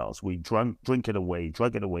distract ourselves. We drink it away,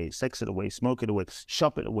 drug it away, sex it away, smoke it away,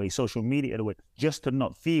 shop it away, social media it away, just to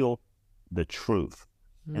not feel the truth.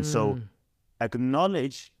 And so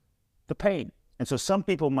acknowledge the pain. And so some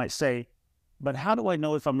people might say, but how do I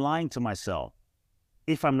know if I'm lying to myself?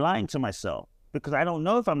 If I'm lying to myself, because I don't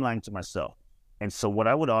know if I'm lying to myself. And so what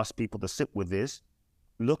I would ask people to sit with is,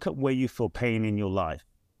 look at where you feel pain in your life.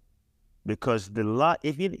 Because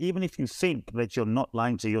even if you think that you're not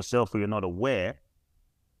lying to yourself or you're not aware,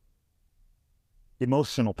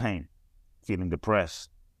 emotional pain, feeling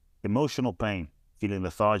depressed, emotional pain, feeling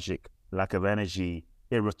lethargic, lack of energy,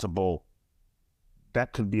 irritable,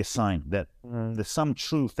 that could be a sign that there's some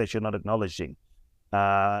truth that you're not acknowledging.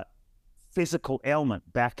 Physical ailment,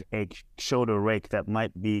 backache, shoulder ache, that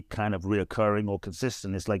might be kind of reoccurring or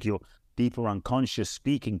consistent. It's like your deeper unconscious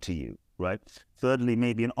speaking to you, right? Thirdly,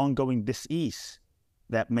 maybe an ongoing dis-ease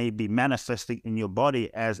that may be manifesting in your body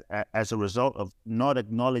as a result of not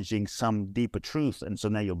acknowledging some deeper truth. And so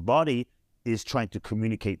now your body is trying to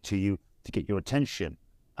communicate to you to get your attention.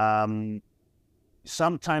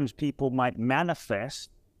 Sometimes people might manifest,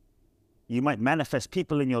 you might manifest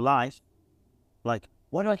people in your life, like,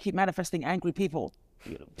 why do I keep manifesting angry people?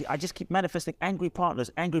 I just keep manifesting angry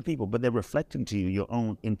partners, angry people, but they're reflecting to you your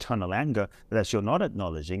own internal anger that you're not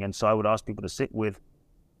acknowledging. And so I would ask people to sit with,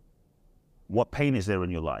 what pain is there in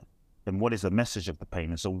your life? And what is the message of the pain?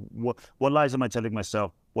 And so what lies am I telling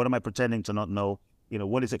myself? What am I pretending to not know?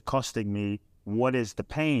 What is it costing me? What is the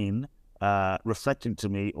pain reflecting to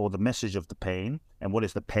me, or the message of the pain? And what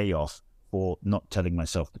is the payoff for not telling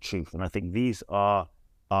myself the truth? And I think these are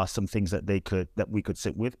some things that we could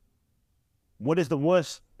sit with. What is the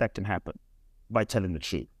worst that can happen by telling the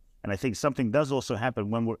truth? And I think something does also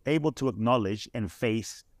happen when we're able to acknowledge and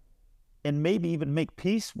face and maybe even make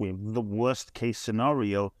peace with the worst case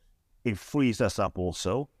scenario. It frees us up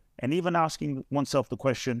also. And even asking oneself the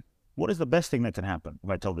question, what is the best thing that can happen if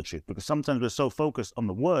I tell the truth? Because sometimes we're so focused on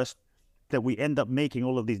the worst that we end up making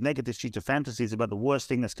all of these negative future fantasies about the worst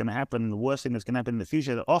thing that's going to happen, and the worst thing that's going to happen in the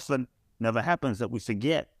future that often never happens, that we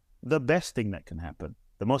forget the best thing that can happen,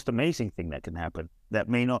 the most amazing thing that can happen, that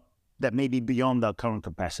may be beyond our current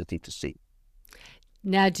capacity to see.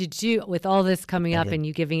 Now, did you, with all this coming up and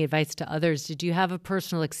you giving advice to others, did you have a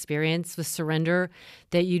personal experience with surrender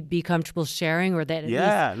that you'd be comfortable sharing, or that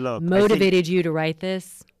at least motivated you to write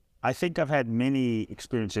this? I think I've had many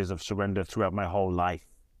experiences of surrender throughout my whole life.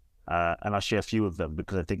 And I'll share a few of them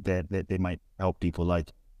because I think that they might help people.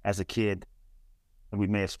 Like, as a kid, and we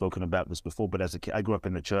may have spoken about this before, but as a kid, I grew up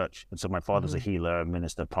in the church. And so my father's a healer, a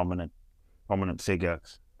minister, prominent figure,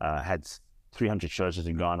 had 300 churches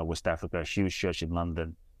in Ghana, West Africa, a huge church in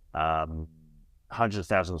London, hundreds of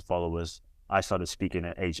thousands of followers. I started speaking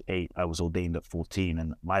at age 8. I was ordained at 14.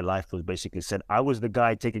 And my life was basically said, I was the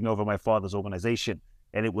guy taking over my father's organization.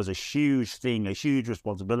 And it was a huge thing, a huge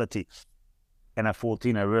responsibility. And at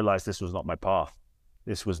 14, I realized this was not my path.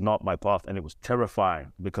 This was not my path. And it was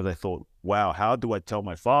terrifying because I thought, wow, how do I tell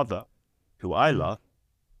my father, who I love,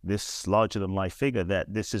 this larger-than-life figure,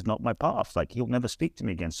 that this is not my path? Like, he'll never speak to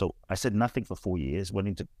me again. So I said nothing for 4 years, went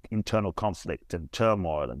into internal conflict and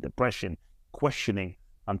turmoil and depression, questioning,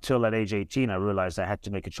 until at age 18, I realized I had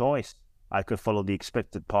to make a choice. I could follow the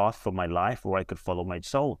expected path for my life, or I could follow my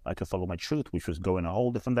soul. I could follow my truth, which was go in a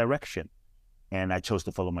whole different direction. And I chose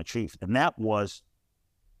to follow my truth. And that was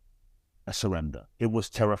a surrender. It was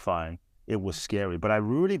terrifying. It was scary. But I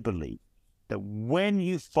really believe that when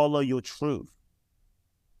you follow your truth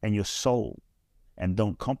and your soul and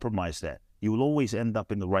don't compromise that, you will always end up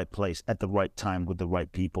in the right place at the right time with the right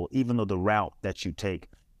people, even though the route that you take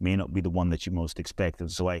may not be the one that you most expect. And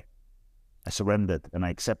so I surrendered and I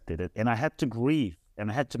accepted it. And I had to grieve and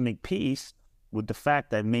I had to make peace with the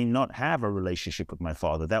fact that I may not have a relationship with my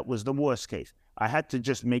father. That was the worst case. I had to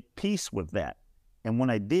just make peace with that. And when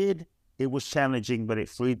I did, it was challenging, but it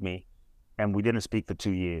freed me. And we didn't speak for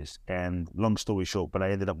 2 years. And long story short, but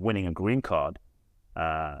I ended up winning a green card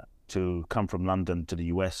to come from London to the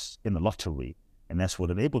US in the lottery. And that's what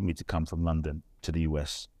enabled me to come from London to the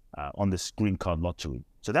US on this green card lottery.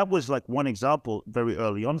 So that was like one example very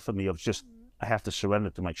early on for me of just, I have to surrender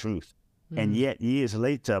to my truth. And yet years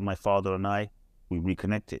later, my father and we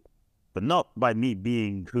reconnected, but not by me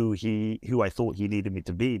being who I thought he needed me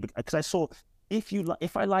to be. Because I saw,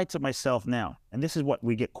 if I lied to myself now, and this is what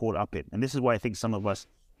we get caught up in, and this is why I think some of us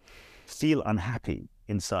feel unhappy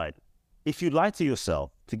inside. If you lie to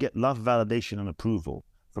yourself to get love, validation, and approval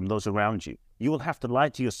from those around you, you will have to lie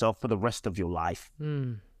to yourself for the rest of your life.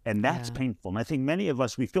 And that's painful. And I think many of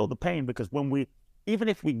us, we feel the pain because even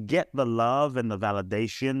if we get the love and the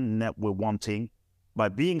validation that we're wanting, by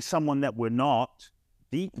being someone that we're not,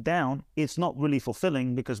 deep down, it's not really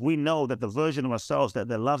fulfilling because we know that the version of ourselves that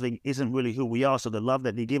they're loving isn't really who we are. So the love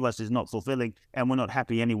that they give us is not fulfilling and we're not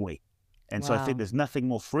happy anyway. And so I think there's nothing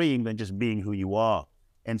more freeing than just being who you are.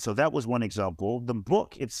 And so that was one example. The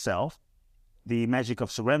book itself, The Magic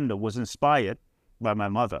of Surrender, was inspired by my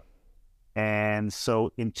mother. And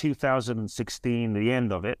so in 2016, the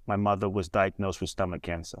end of it, my mother was diagnosed with stomach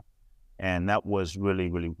cancer. And that was really,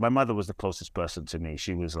 really, my mother was the closest person to me.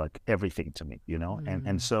 She was like everything to me, you know?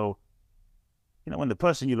 And so, you know, when the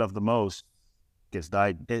person you love the most gets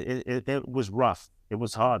died, it was rough. It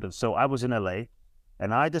was hard. And so I was in LA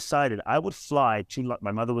and I decided I would fly to,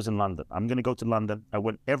 my mother was in London. I'm going to go to London. I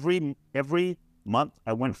went every month.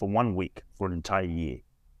 I went for 1 week for an entire year,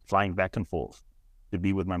 flying back and forth to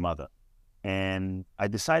be with my mother. And I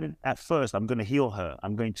decided at first I'm going to heal her.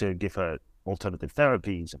 I'm going to give her alternative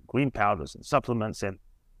therapies and green powders and supplements. And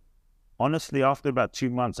honestly, after about 2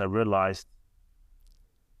 months, I realized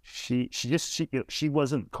she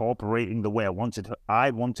wasn't cooperating the way I wanted her. I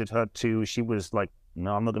wanted her to. She was like,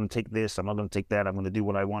 no, I'm not going to take this. I'm not going to take that. I'm going to do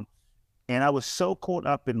what I want. And I was so caught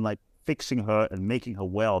up in like fixing her and making her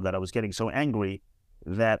well that I was getting so angry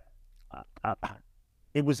that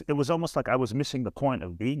it was almost like I was missing the point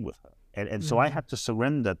of being with her. And so I had to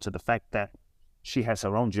surrender to the fact that she has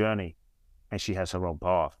her own journey and she has her own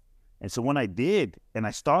path. And so when I did, and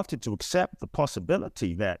I started to accept the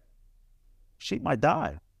possibility that she might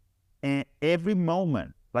die, and every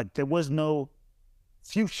moment, like there was no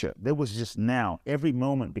future, there was just now. Every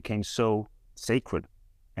moment became so sacred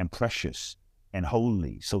and precious and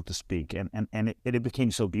holy, so to speak. And it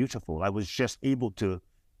became so beautiful. I was just able to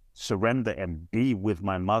surrender and be with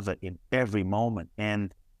my mother in every moment.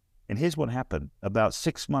 And here's what happened. About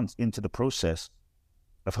 6 months into the process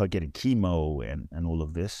of her getting chemo and all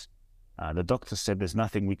of this, the doctor said, there's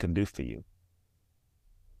nothing we can do for you.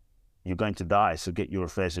 You're going to die, so get your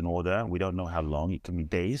affairs in order. We don't know how long. It can be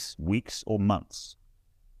days, weeks, or months.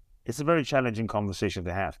 It's a very challenging conversation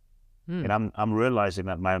to have. And I'm realizing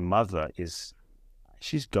that my mother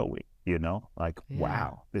she's going, you know, like,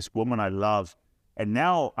 wow, this woman I love. And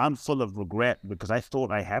now I'm full of regret because I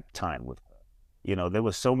thought I had time with her. You know, there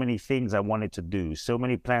were so many things I wanted to do, so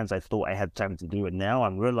many plans I thought I had time to do. And now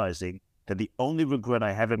I'm realizing that the only regret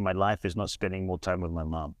I have in my life is not spending more time with my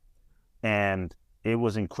mom. And it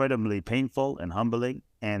was incredibly painful and humbling.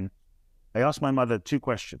 And I asked my mother 2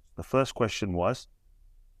 questions. The first question was,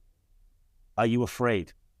 are you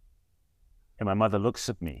afraid? And my mother looks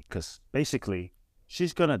at me because basically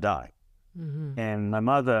she's going to die. And my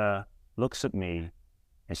mother looks at me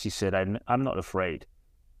and she said, I'm not afraid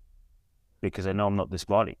because I know I'm not this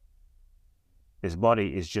body. This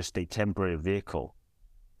body is just a temporary vehicle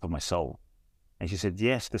for my soul. And she said,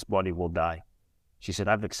 yes, this body will die. She said,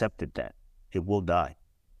 I've accepted that. It will die.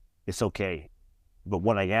 It's okay. But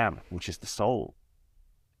what I am, which is the soul,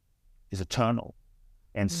 is eternal.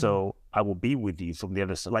 And so I will be with you from the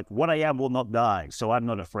other side. Like what I am will not die, so I'm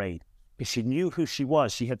not afraid. Because she knew who she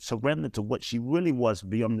was. She had surrendered to what she really was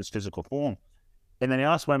beyond this physical form. And then I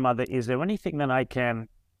asked my mother, is there anything that I can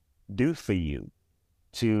do for you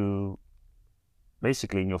to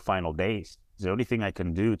basically in your final days? Is there anything I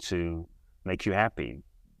can do to make you happy?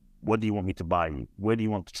 What do you want me to buy you? Where do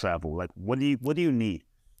you want to travel? Like, what do you need?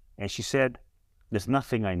 And she said, there's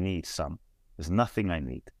nothing I need, son. There's nothing I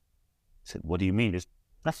need. I said, what do you mean? There's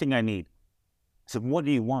nothing I need. I said, what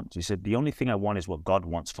do you want? She said, the only thing I want is what God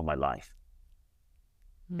wants for my life.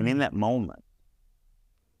 And in that moment,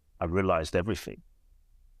 I realized everything.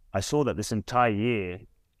 I saw that this entire year,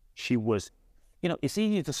 she was, you know, it's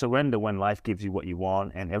easy to surrender when life gives you what you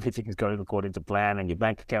want and everything is going according to plan and your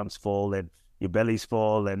bank account's full and your belly's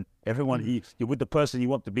full and everyone, you're with the person you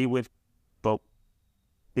want to be with. But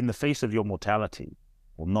in the face of your mortality,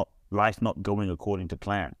 or not life not going according to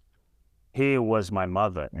plan, here was my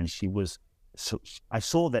mother, and she was, so I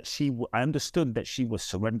saw that I understood that she was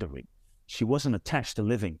surrendering. She wasn't attached to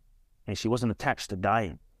living, and she wasn't attached to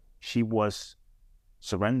dying. She was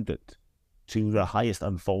surrendered to the highest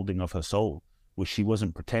unfolding of her soul, which she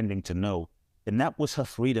wasn't pretending to know. And that was her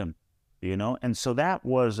freedom, you know? And so that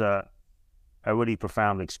was a really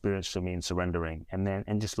profound experience for me in surrendering.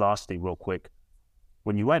 And just lastly, real quick,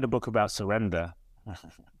 when you write a book about surrender,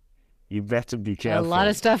 you better be careful. A lot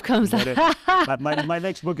of stuff comes out. My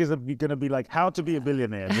next book is going to be like How to Be a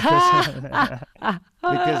Billionaire.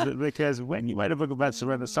 Because when you write a book about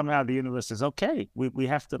surrender, somehow the universe says, okay, we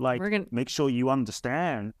have to make sure you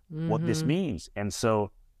understand what this means. And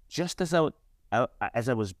so just as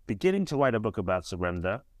I was beginning to write a book about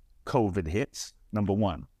surrender, COVID hits, number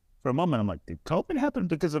one. For a moment, I'm like, did COVID happen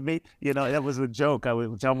because of me? You know, that was a joke. I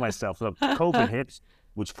would tell myself, look, COVID hits,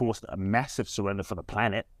 which forced a massive surrender for the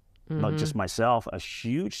planet. Not just myself, a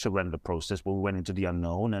huge surrender process where we went into the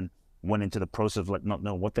unknown and went into the process of like not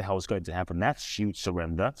knowing what the hell is going to happen. That's huge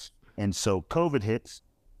surrender. And so COVID hits.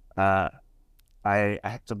 I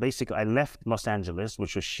left Los Angeles,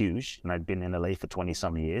 which was huge, and I'd been in LA for 20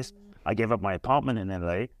 some years. I gave up my apartment in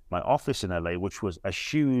LA, my office in LA, which was a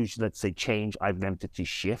huge, let's say, change, identity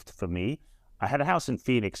shift for me. I had a house in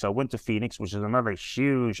Phoenix, so I went to Phoenix, which is another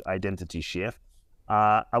huge identity shift.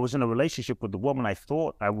 I was in a relationship with the woman I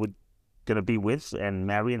thought I would gonna be with and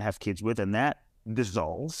marry and have kids with, and that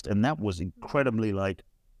dissolved, and that was incredibly like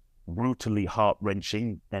brutally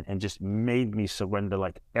heart-wrenching, and just made me surrender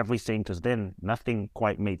like everything, because then nothing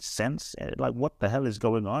quite made sense. And like, what the hell is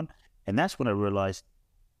going on? And that's when I realized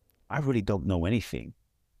I really don't know anything.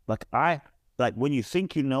 Like when you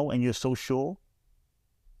think you know and you're so sure,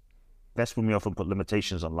 that's when we often put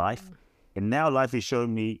limitations on life. And now life is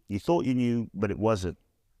showing me you thought you knew, but it wasn't.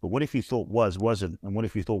 But what if you thought wasn't? And what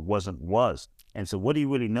if you thought wasn't was? And so what do you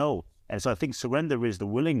really know? And so I think surrender is the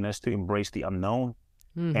willingness to embrace the unknown,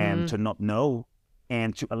 and to not know,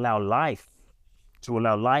 and to allow life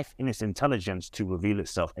in its intelligence to reveal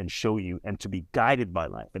itself and show you, and to be guided by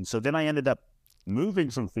life. And so then I ended up moving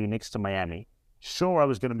from Phoenix to Miami. Sure, I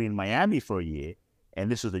was going to be in Miami for a year,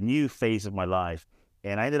 and this was a new phase of my life.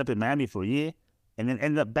 And I ended up in Miami for a year, and then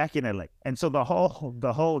ended up back in LA. And so the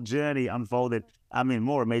whole journey unfolded. I mean,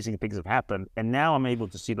 more amazing things have happened. And now I'm able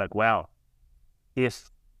to see like, wow,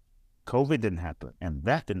 if COVID didn't happen, and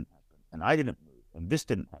that didn't happen, and I didn't move, and this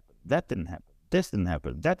didn't happen, that didn't happen, this didn't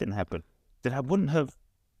happen, that didn't happen, then I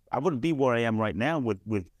wouldn't be where I am right now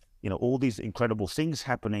with all these incredible things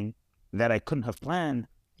happening that I couldn't have planned.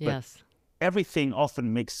 Yes. But everything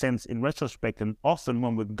often makes sense in retrospect, and often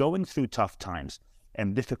when we're going through tough times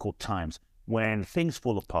and difficult times, when things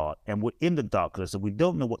fall apart and we're in the darkness and we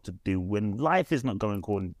don't know what to do, when life is not going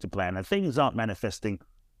according to plan and things aren't manifesting,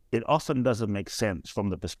 it often doesn't make sense from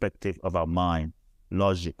the perspective of our mind,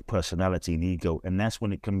 logic, personality, and ego. And that's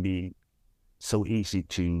when it can be so easy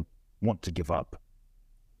to want to give up.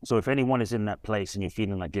 So if anyone is in that place and you're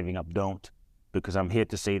feeling like giving up, don't, because I'm here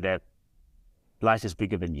to say that life is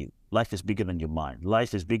bigger than you. Life is bigger than your mind.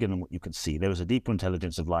 Life is bigger than what you can see. There is a deeper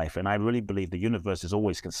intelligence of life. And I really believe the universe is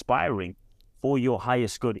always conspiring for your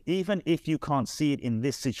highest good, even if you can't see it in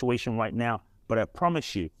this situation right now. But I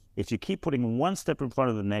promise you, if you keep putting one step in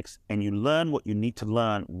front of the next and you learn what you need to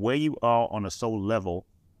learn where you are on a soul level,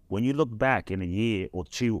 when you look back in a year or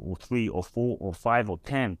 2 or 3 or 4 or 5 or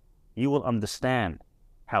 10, you will understand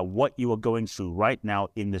how what you are going through right now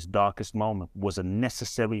in this darkest moment was a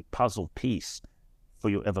necessary puzzle piece for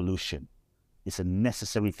your evolution. It's a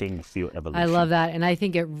necessary thing for your evolution. I love that. And I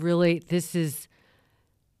think this is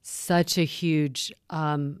such a huge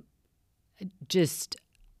just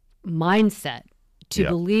mindset to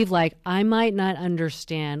believe like, I might not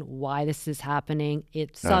understand why this is happening.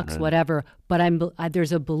 It sucks, whatever. But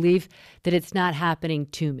there's a belief that it's not happening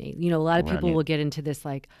to me. A lot of people will get into this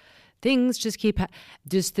like, things just keep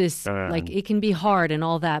like it can be hard and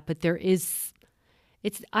all that, but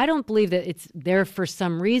I don't believe that it's there for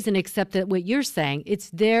some reason, except that what you're saying, it's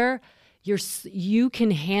there. You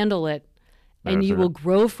can handle it, and you will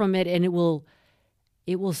grow from it, and it will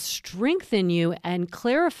strengthen you and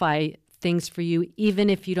clarify things for you,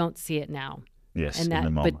 even if you don't see it now. Yes, in the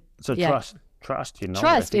moment. So trust. Trust. It's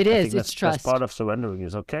trust. That's part of surrendering.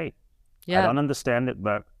 Is okay. Yeah. I don't understand it,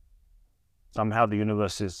 but somehow the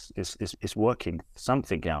universe is working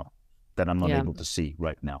something out that I'm not able to see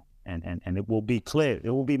right now. And it will be clear.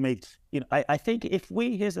 It will be made. I think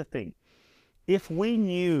here's the thing. If we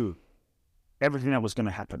knew everything that was going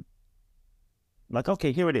to happen, like,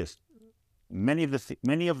 okay, here it is. Many of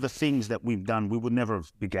the things that we've done, we would never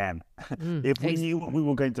have began. If we knew what we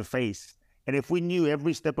were going to face, and if we knew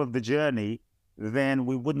every step of the journey, then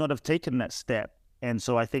we would not have taken that step. And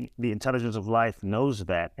so I think the intelligence of life knows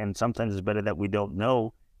that. And sometimes it's better that we don't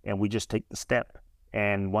know and we just take the step.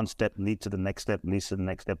 And one step leads to the next step, leads to the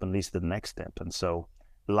next step, and leads to the next step. And so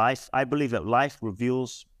I believe that life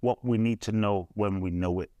reveals what we need to know when we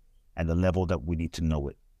know it, and the level that we need to know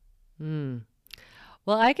it.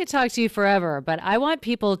 Well, I could talk to you forever, but I want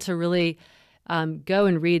people to really go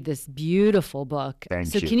and read this beautiful book.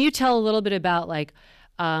 Thank you. Can you tell a little bit about like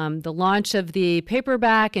the launch of the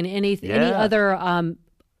paperback and any other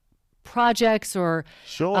projects or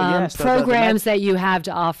programs that you have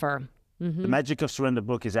to offer? The Magic of Surrender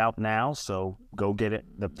book is out now, so go get it.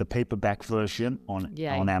 The paperback version on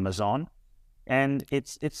Amazon, and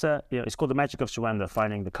it's called The Magic of Surrender: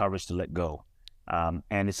 Finding the Courage to Let Go,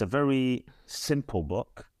 and it's a very simple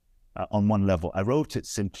book on one level. I wrote it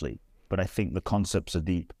simply, but I think the concepts are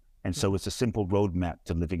deep, and so it's a simple roadmap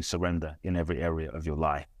to living surrender in every area of your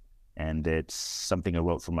life. And it's something I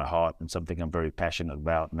wrote from my heart and something I'm very passionate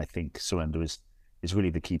about, and I think surrender is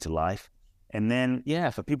really the key to life. And then,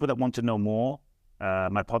 for people that want to know more,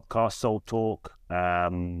 my podcast, Soul Talk,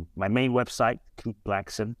 my main website,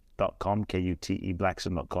 kuteblackson.com, Kute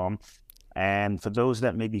Blackson.com. And for those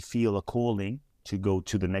that maybe feel a calling to go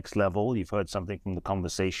to the next level, you've heard something from the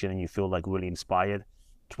conversation and you feel like really inspired,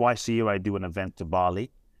 twice a year I do an event to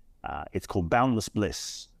Bali. It's called Boundless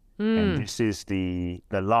Bliss. And this is the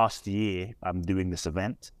last year I'm doing this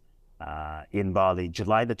event in Bali.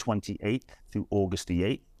 July the 28th through August the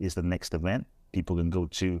 8th is the next event. People can go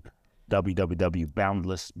to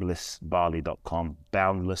www.boundlessblissbali.com,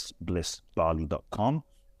 boundlessblissbali.com.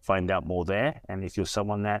 Find out more there. And if you're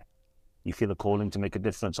someone that you feel a calling to make a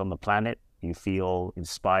difference on the planet, you feel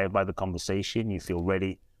inspired by the conversation, you feel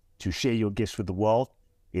ready to share your gifts with the world,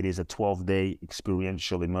 it is a 12-day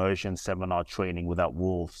experiential immersion seminar training without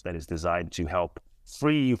rules that is designed to help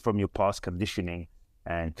free you from your past conditioning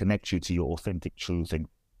and connect you to your authentic truth and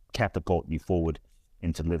catapult you forward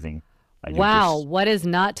into living. Wow, what is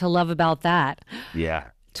not to love about that? Yeah.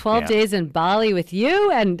 12 days in Bali with you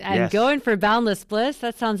and Yes. going for Boundless Bliss.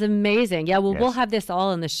 That sounds amazing. Yeah, well, Yes. we'll have this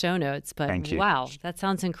all in the show notes, but Thank you. wow, that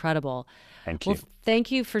sounds incredible. Thank Well, you. thank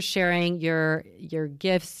you for sharing your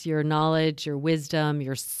gifts, your knowledge, your wisdom,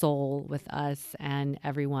 your soul with us and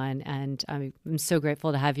everyone. And I'm so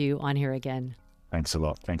grateful to have you on here again. Thanks a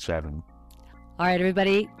lot. Thanks for having me. All right,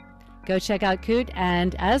 everybody, go check out Kute.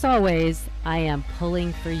 And as always, I am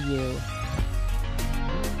pulling for you.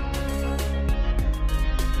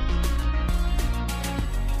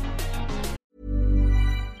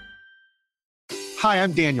 Hi,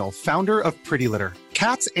 I'm Daniel, founder of Pretty Litter.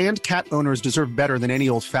 Cats and cat owners deserve better than any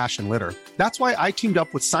old-fashioned litter. That's why I teamed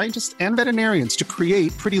up with scientists and veterinarians to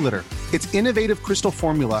create Pretty Litter. Its innovative crystal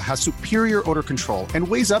formula has superior odor control and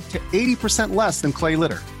weighs up to 80% less than clay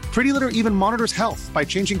litter. Pretty Litter even monitors health by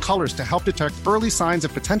changing colors to help detect early signs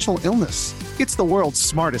of potential illness. It's the world's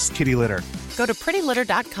smartest kitty litter. Go to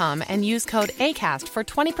prettylitter.com and use code ACAST for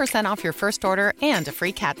 20% off your first order and a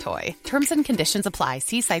free cat toy. Terms and conditions apply.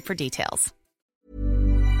 See site for details.